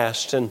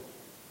broadcast. And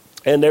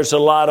there's a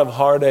lot of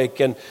heartache.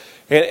 And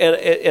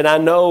I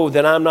know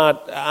that I'm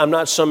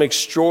not some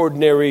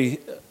extraordinary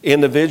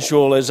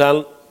individual. As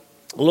I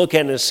look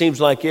at it, it seems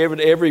like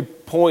every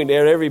point,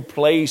 every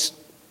place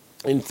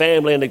in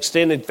family and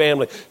extended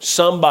family,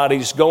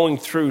 somebody's going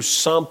through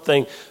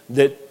something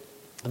that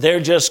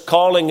they're just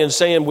calling and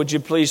saying, would you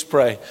please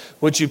pray?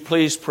 Would you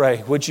please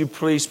pray? Would you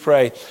please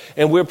pray?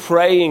 And we're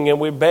praying and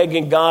we're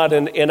begging God.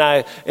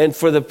 And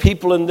for the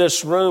people in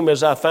this room,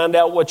 as I find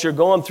out what you're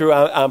going through,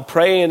 I'm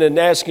praying and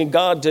asking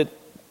God that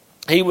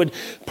He would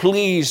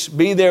please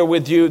be there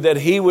with you, that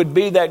He would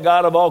be that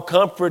God of all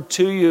comfort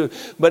to you.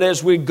 But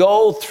as we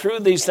go through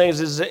these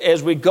things,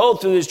 as we go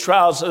through these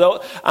trials,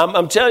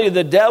 I'm telling you,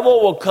 the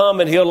devil will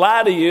come and he'll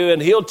lie to you,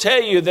 and he'll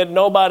tell you that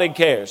nobody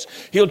cares.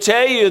 He'll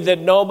tell you that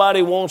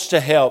nobody wants to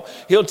help.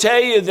 He'll tell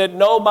you that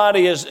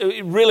nobody is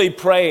really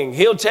praying.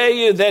 He'll tell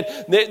you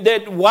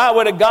that why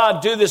would a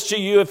God do this to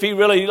you if He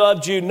really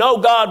loved you? No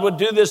God would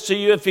do this to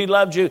you if He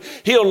loved you.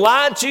 He'll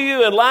lie to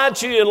you and lie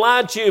to you and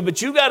lie to you,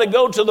 but you got to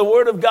go to the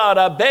Word of God.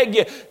 I beg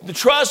you to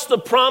trust the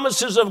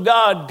promises of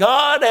God.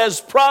 God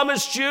has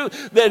promised you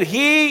that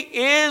He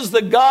is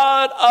the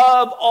God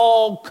of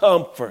all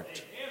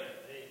comfort.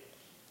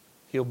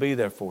 He'll be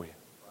there for you.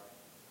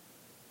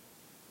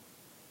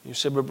 You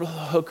said, but Brother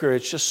Hooker,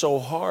 it's just so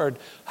hard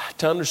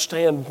to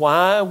understand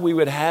why we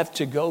would have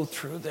to go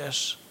through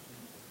this.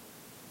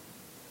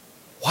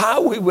 Why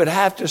we would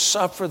have to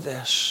suffer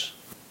this.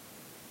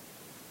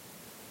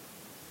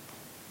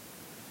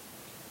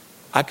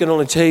 I can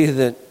only tell you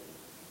that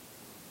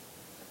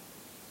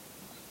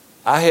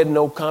I had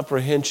no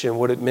comprehension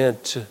what it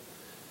meant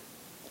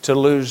to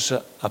lose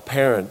a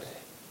parent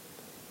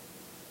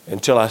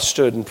until I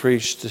stood and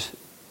preached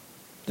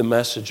the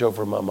message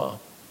over my mom.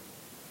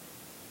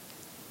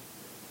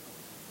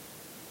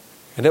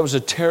 And it was a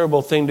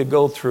terrible thing to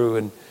go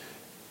through.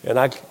 And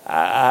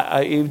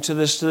I even to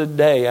this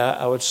day,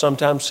 I would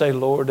sometimes say,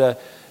 Lord,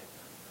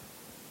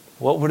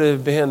 what would it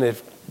have been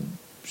if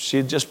she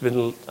had just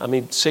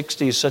been,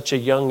 60 is such a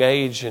young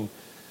age, and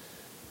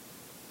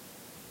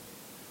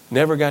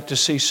never got to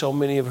see so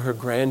many of her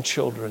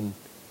grandchildren.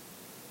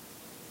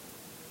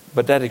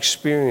 But that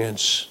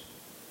experience,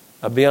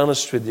 I'll be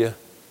honest with you,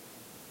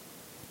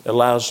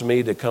 allows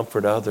me to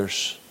comfort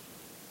others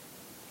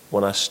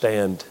when I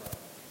stand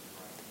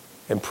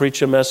and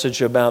preach a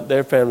message about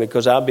their family.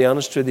 Because I'll be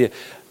honest with you,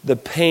 the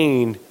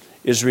pain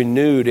is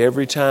renewed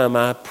every time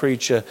I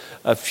preach a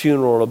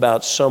funeral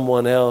about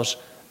someone else.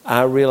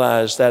 I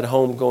realize that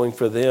homegoing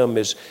for them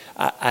is,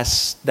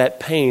 that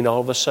pain all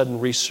of a sudden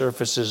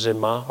resurfaces in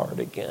my heart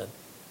again.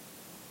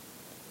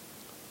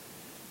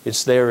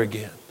 It's there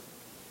again.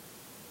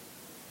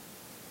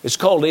 It's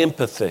called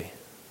empathy.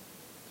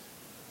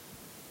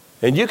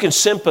 And you can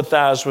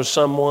sympathize with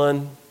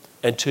someone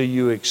until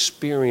you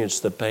experience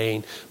the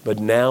pain, but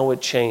now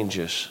it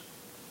changes.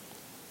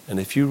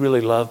 And if you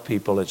really love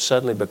people, it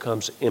suddenly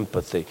becomes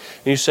empathy.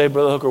 And you say,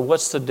 Brother Hooker,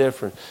 what's the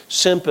difference?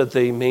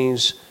 Sympathy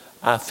means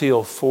I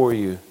feel for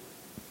you.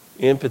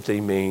 Empathy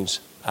means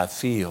I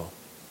feel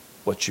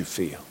what you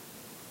feel.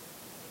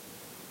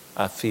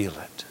 I feel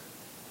it.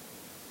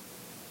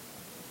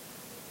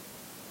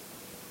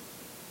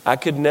 I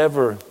could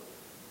never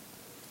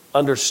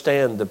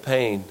understand the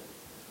pain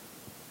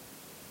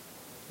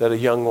that a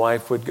young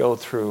wife would go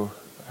through,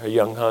 a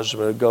young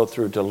husband would go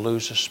through to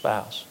lose a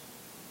spouse.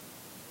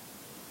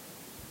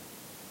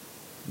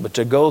 But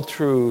to go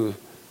through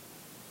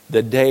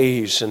the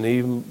days and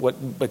even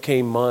what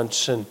became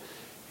months and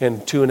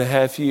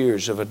 2.5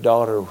 years of a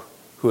daughter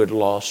who had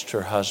lost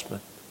her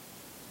husband.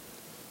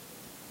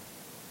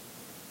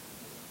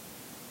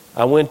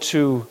 I went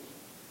to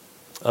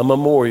a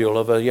memorial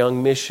of a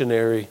young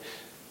missionary,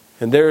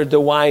 and there the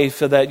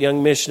wife of that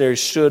young missionary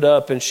stood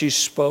up and she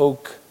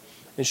spoke,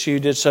 and she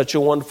did such a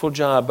wonderful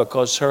job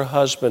because her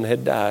husband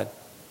had died.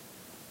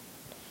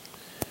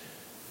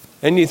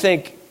 And you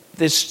think,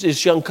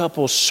 this young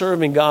couple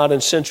serving God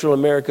in Central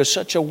America,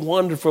 such a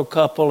wonderful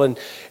couple and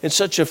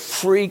such a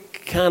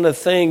freak kind of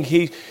thing.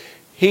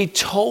 He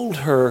told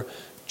her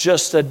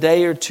just a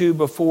day or two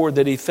before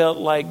that he felt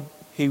like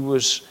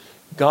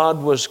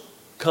God was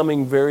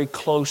coming very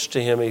close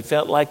to him. He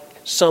felt like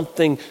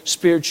something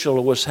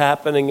spiritual was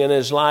happening in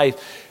his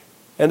life.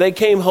 And they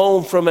came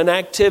home from an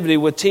activity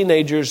with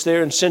teenagers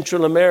there in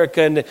Central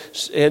America,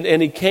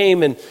 and he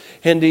came and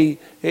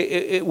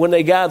when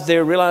they got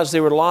there, realized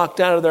they were locked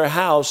out of their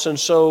house. And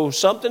so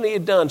something he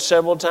had done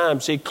several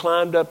times, he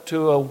climbed up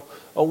to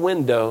a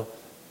window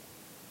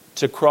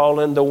to crawl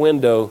in the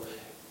window,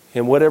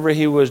 and whatever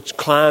he was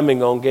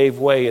climbing on gave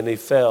way, and he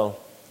fell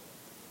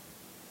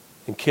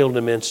and killed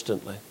him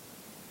instantly.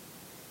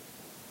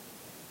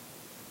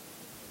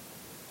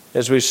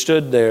 As we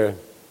stood there,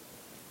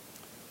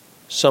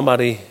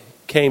 somebody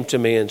came to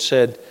me and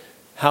said,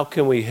 how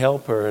can we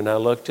help her? And I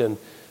looked, and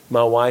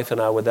my wife and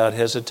I, without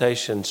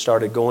hesitation,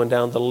 started going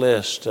down the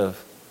list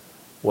of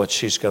what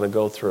she's going to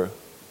go through.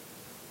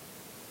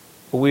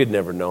 Well, we had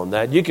never known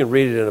that. You can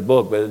read it in a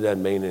book, but it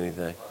doesn't mean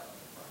anything.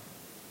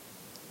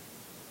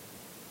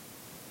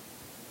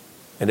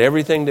 And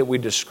everything that we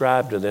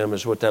described to them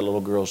is what that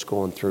little girl's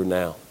going through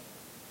now.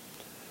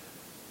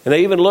 And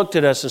they even looked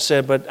at us and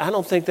said, but I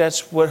don't think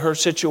that's what her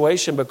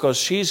situation, because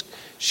she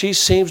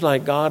seems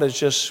like God is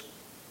just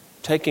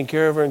taking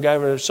care of her and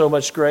giving her so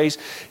much grace.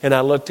 And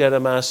I looked at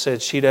him and I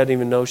said, she doesn't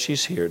even know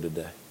she's here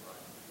today.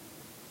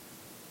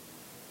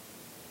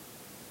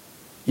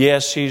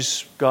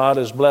 Yes, God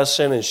is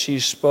blessing, and she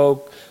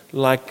spoke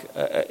like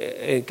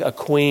a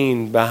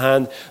queen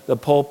behind the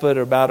pulpit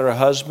about her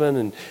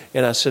husband.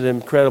 And I said,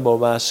 incredible.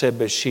 But I said,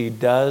 but she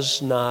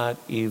does not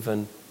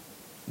even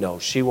know.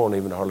 She won't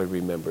even hardly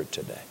remember it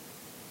today.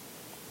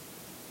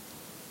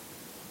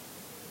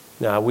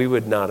 Now, we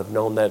would not have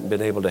known that and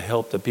been able to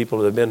help the people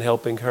that have been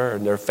helping her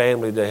and their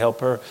family to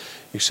help her,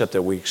 except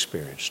that we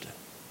experienced it.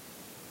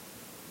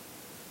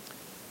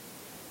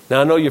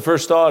 Now, I know your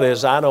first thought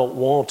is, I don't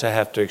want to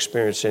have to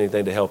experience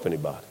anything to help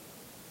anybody.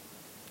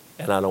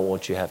 And I don't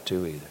want you to have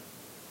to either.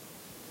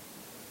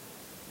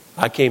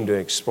 I came to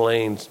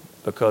explain,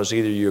 because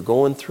either you're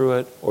going through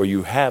it, or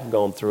you have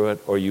gone through it,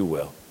 or you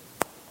will.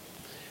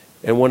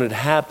 And when it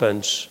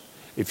happens,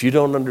 if you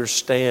don't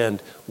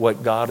understand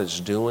what God is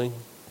doing,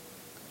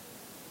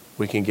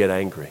 we can get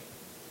angry.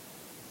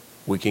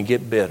 We can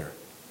get bitter.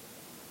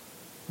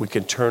 We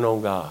can turn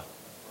on God.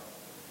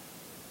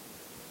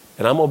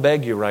 And I'm going to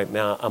beg you right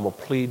now, I'm going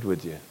to plead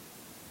with you.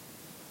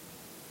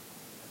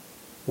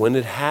 When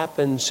it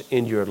happens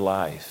in your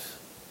life,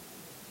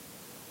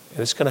 and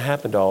it's going to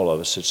happen to all of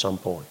us at some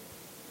point,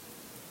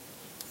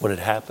 when it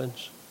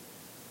happens,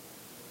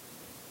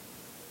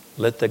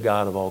 let the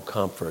God of all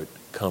comfort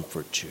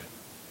comfort you.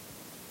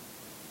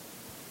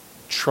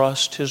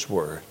 Trust His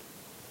word.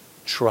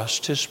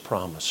 Trust His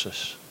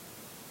promises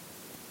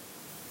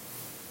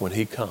when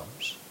He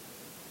comes.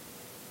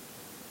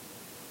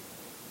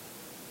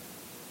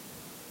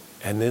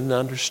 And then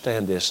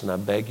understand this, and I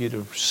beg you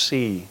to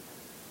see,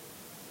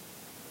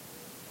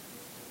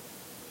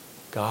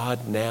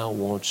 God now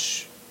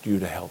wants you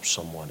to help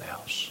someone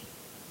else.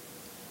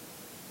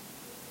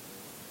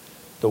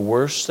 The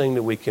worst thing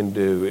that we can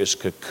do is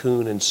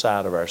cocoon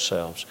inside of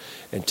ourselves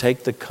and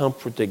take the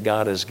comfort that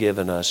God has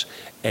given us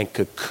and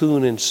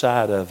cocoon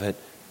inside of it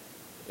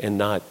and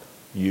not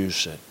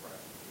use it.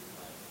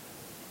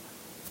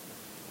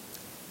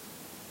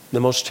 The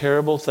most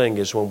terrible thing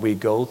is when we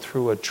go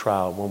through a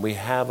trial, when we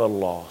have a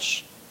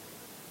loss,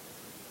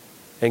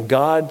 and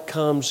God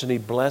comes and He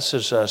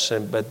blesses us,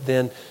 but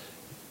then,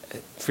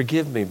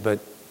 forgive me, but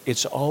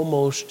it's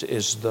almost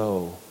as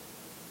though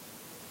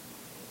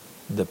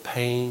the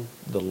pain,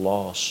 the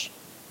loss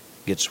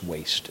gets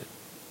wasted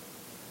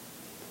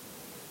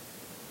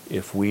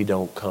if we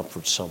don't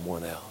comfort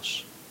someone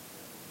else.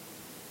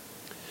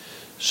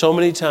 So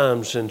many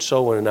times, and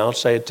I'll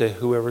say it to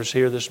whoever's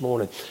here this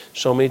morning,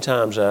 so many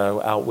times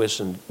out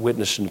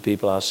witnessing to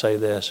people, I'll say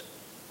this.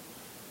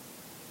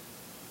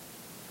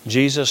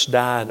 Jesus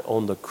died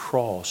on the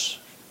cross,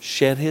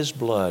 shed His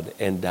blood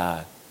and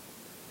died,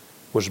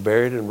 was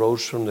buried and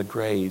rose from the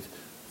grave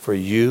for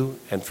you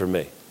and for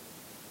me.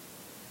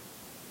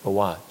 But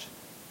watch.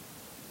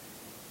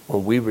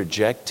 When we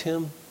reject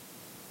Him,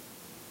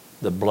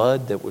 the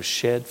blood that was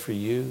shed for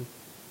you,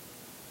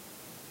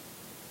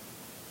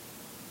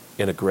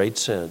 in a great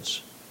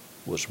sense,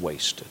 was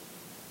wasted.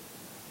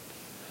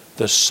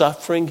 The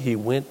suffering He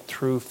went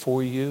through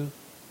for you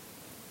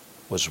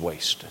was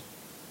wasted.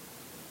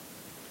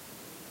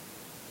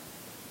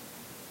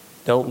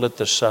 Don't let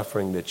the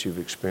suffering that you've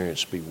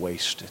experienced be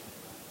wasted.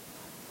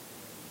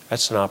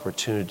 That's an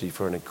opportunity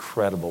for an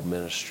incredible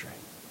ministry.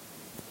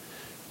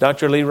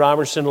 Dr. Lee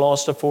Robertson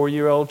lost a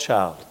 4-year-old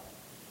child.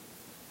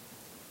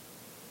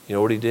 You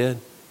know what he did?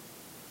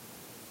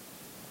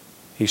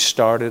 He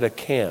started a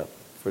camp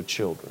for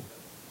children.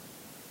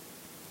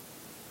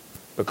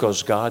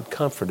 Because God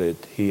comforted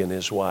he and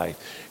his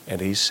wife, and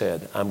he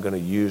said, I'm going to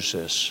use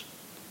this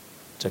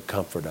to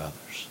comfort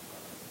others.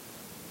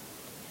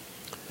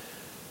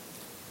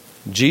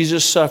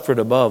 Jesus suffered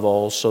above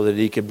all so that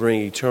He could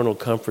bring eternal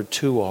comfort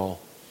to all.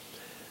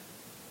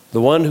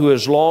 The one who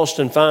is lost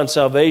and finds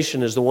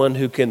salvation is the one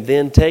who can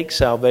then take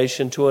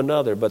salvation to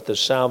another, but the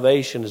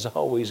salvation is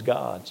always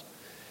God's.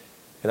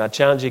 And I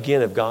challenge you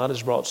again, if God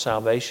has brought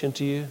salvation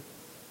to you,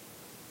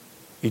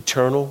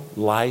 eternal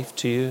life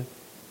to you,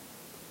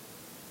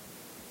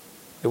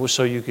 it was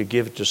so you could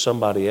give it to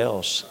somebody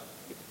else.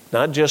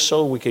 Not just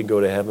so we could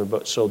go to heaven,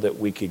 but so that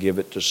we could give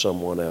it to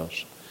someone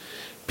else.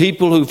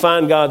 People who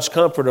find God's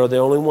comfort are the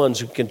only ones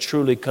who can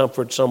truly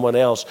comfort someone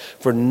else.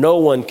 For no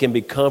one can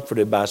be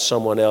comforted by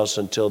someone else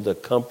until the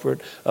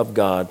comfort of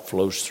God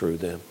flows through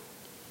them.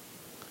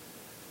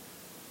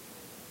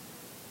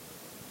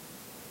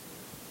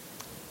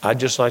 I'd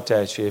just like to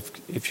ask you,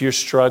 if you're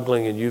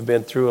struggling and you've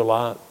been through a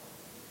lot,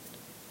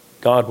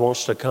 God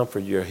wants to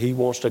comfort you. He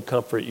wants to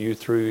comfort you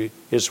through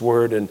His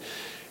Word. And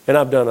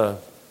I've done a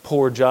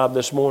poor job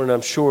this morning,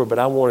 I'm sure, but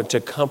I wanted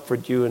to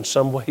comfort you in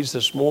some ways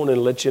this morning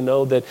and let you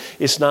know that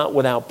it's not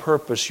without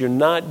purpose. You're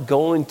not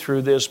going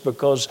through this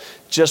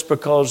just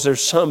because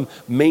there's some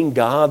mean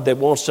God that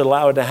wants to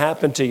allow it to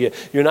happen to you.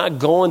 You're not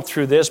going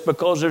through this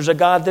because there's a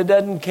God that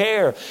doesn't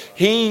care.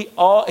 He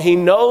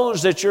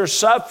knows that you're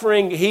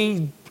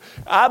suffering.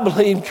 I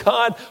believe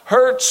God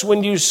hurts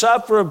when you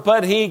suffer,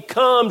 but He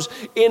comes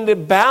in the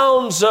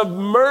bounds of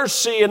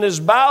mercy and His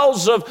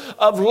bowels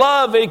of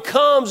love. He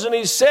comes and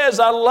He says,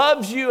 I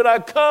love you, and I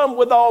come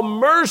with all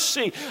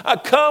mercy. I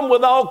come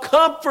with all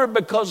comfort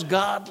because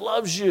God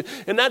loves you.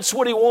 And that's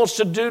what He wants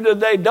to do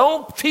today.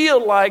 Don't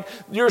feel like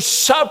you're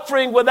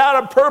suffering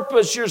without a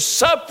purpose. You're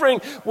suffering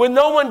when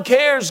no one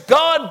cares.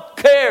 God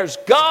cares.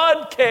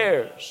 God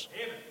cares.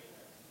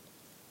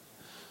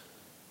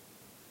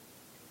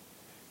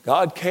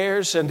 God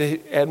cares,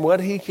 and what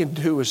He can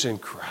do is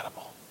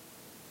incredible.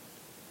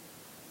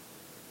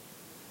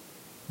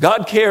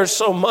 God cares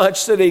so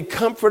much that He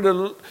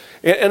comforted.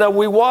 And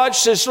we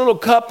watched this little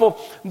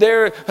couple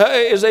there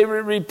as they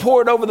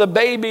report over the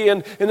baby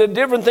and the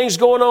different things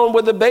going on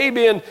with the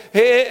baby. And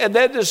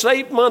that this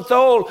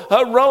 8-month-old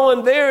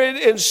Rowan there,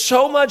 and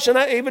so much. And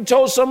I even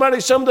told somebody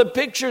some of the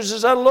pictures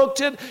as I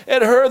looked at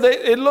her,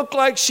 that it looked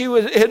like she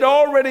had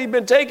already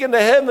been taken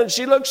to heaven.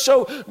 She looked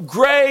so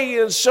gray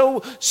and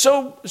so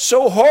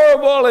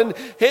horrible. And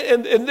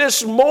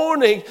this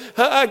morning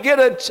I get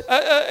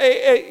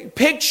a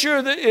picture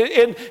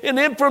and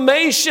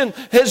information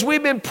as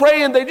we've been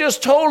praying. They just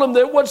told him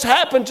that what's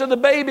happened to the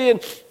baby and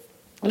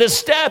the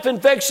staph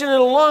infection in the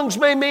lungs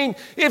may mean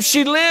if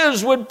she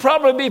lives would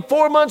probably be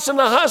 4 months in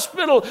the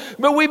hospital.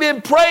 But we've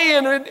been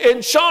praying,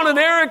 and Sean and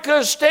Erica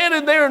are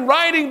standing there and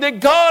writing that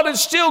God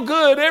is still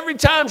good. Every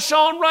time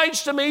Sean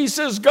writes to me, he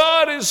says,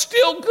 God is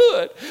still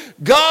good.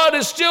 God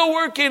is still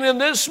working.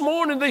 And this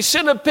morning they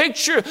sent a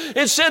picture.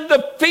 It said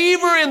the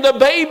fever in the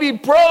baby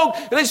broke.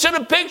 And they sent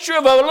a picture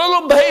of a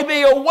little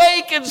baby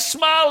awake and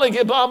smiling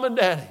at Mom and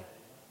Daddy.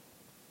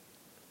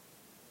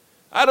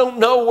 I don't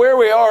know where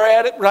we are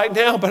at it right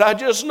now, but I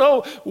just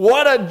know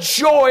what a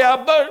joy.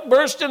 I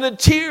burst into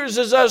tears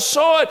as I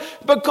saw it,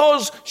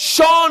 because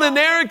Sean and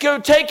Erica are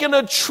taking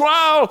a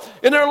trial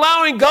and they're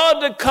allowing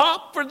God to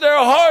comfort their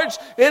hearts.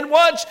 And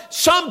watch,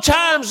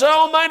 sometimes the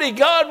Almighty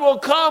God will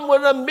come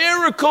with a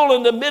miracle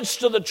in the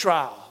midst of the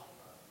trial.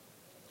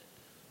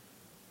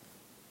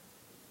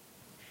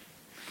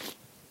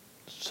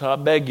 So I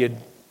beg you,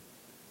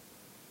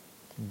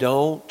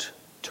 don't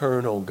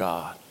turn on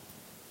God.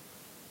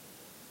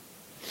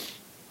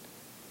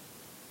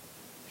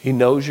 He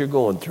knows you're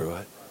going through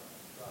it.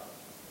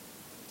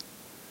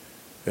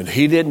 And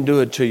He didn't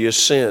do it to you.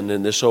 Sin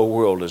in this old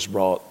world has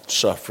brought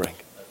suffering.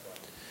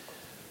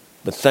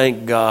 But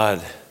thank God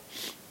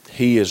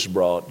He has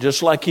brought,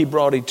 just like He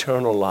brought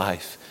eternal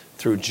life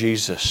through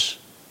Jesus,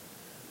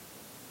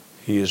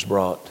 He has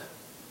brought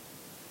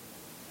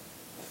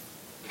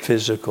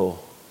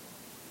physical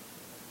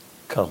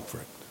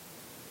comfort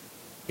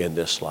in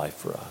this life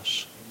for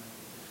us.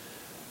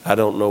 I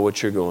don't know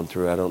what you're going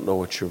through. I don't know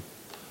what your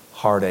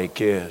heartache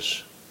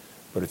is.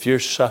 But if you're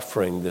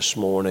suffering this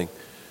morning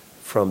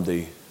from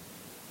the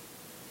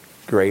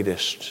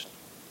greatest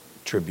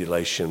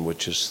tribulation,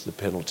 which is the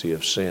penalty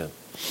of sin,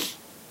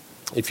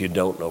 if you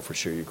don't know for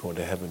sure you're going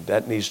to heaven,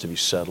 that needs to be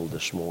settled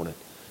this morning.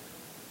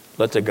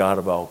 Let the God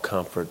of all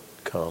comfort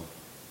come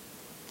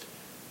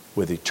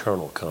with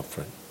eternal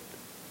comfort.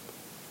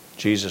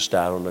 Jesus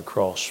died on the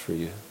cross for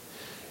you.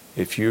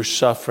 If you're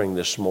suffering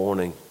this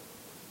morning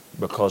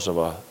because of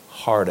a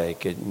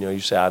heartache, and you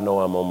say, I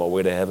know I'm on my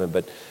way to heaven,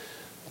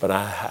 but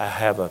I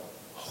have a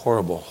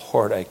horrible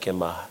heartache in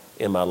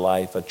my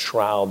life, a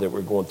trial that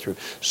we're going through,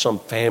 some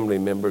family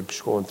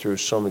members going through,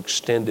 some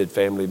extended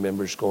family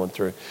members going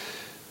through.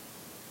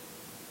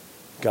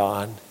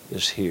 God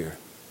is here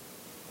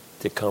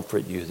to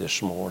comfort you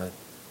this morning.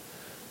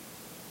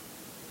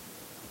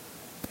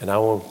 And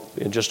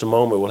in just a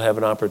moment, we'll have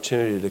an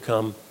opportunity to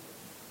come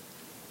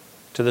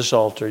to this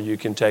altar. You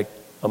can take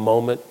a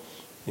moment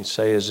and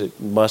say,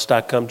 must I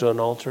come to an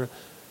altar?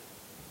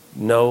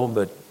 No,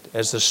 but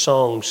as the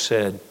song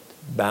said,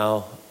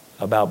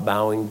 about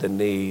bowing the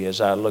knee.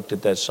 As I looked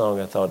at that song,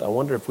 I thought, I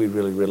wonder if we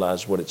really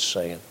realize what it's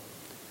saying.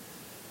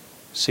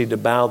 See, to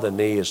bow the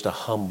knee is to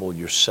humble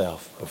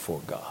yourself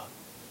before God.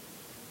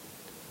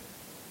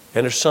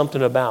 And there's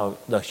something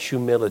about the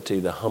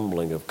humility, the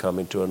humbling of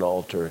coming to an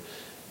altar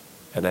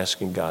and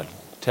asking God,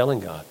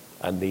 telling God,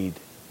 I need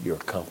your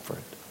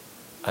comfort.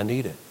 I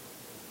need it.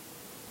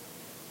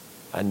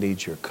 I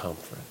need your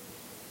comfort.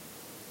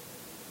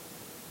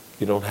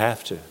 You don't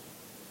have to,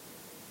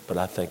 but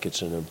I think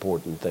it's an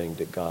important thing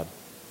that God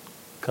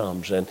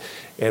comes. And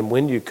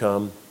when you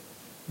come,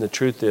 the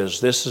truth is,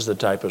 this is the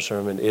type of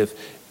sermon,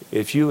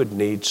 if you would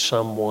need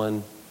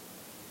someone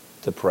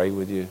to pray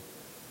with you,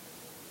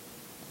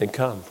 then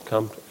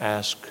come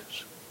ask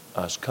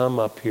us. Come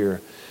up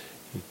here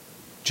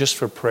just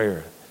for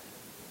prayer.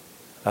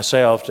 I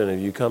say often, if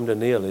you come to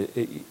kneel,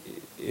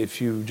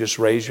 if you just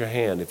raise your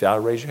hand, if I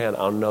raise your hand,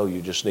 I'll know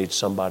you just need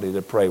somebody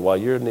to pray while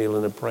you're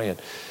kneeling and praying.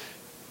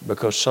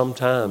 Because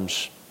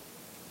sometimes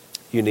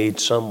you need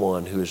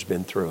someone who has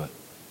been through it,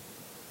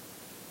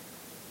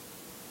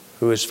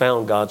 who has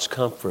found God's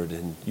comfort.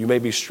 And you may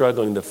be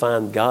struggling to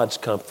find God's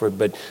comfort,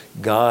 but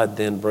God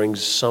then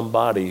brings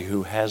somebody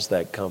who has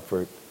that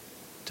comfort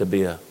to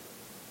be a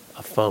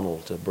funnel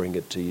to bring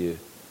it to you.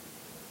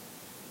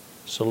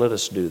 So let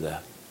us do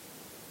that.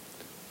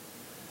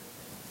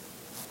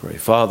 Pray.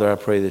 Father, I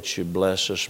pray that you bless us.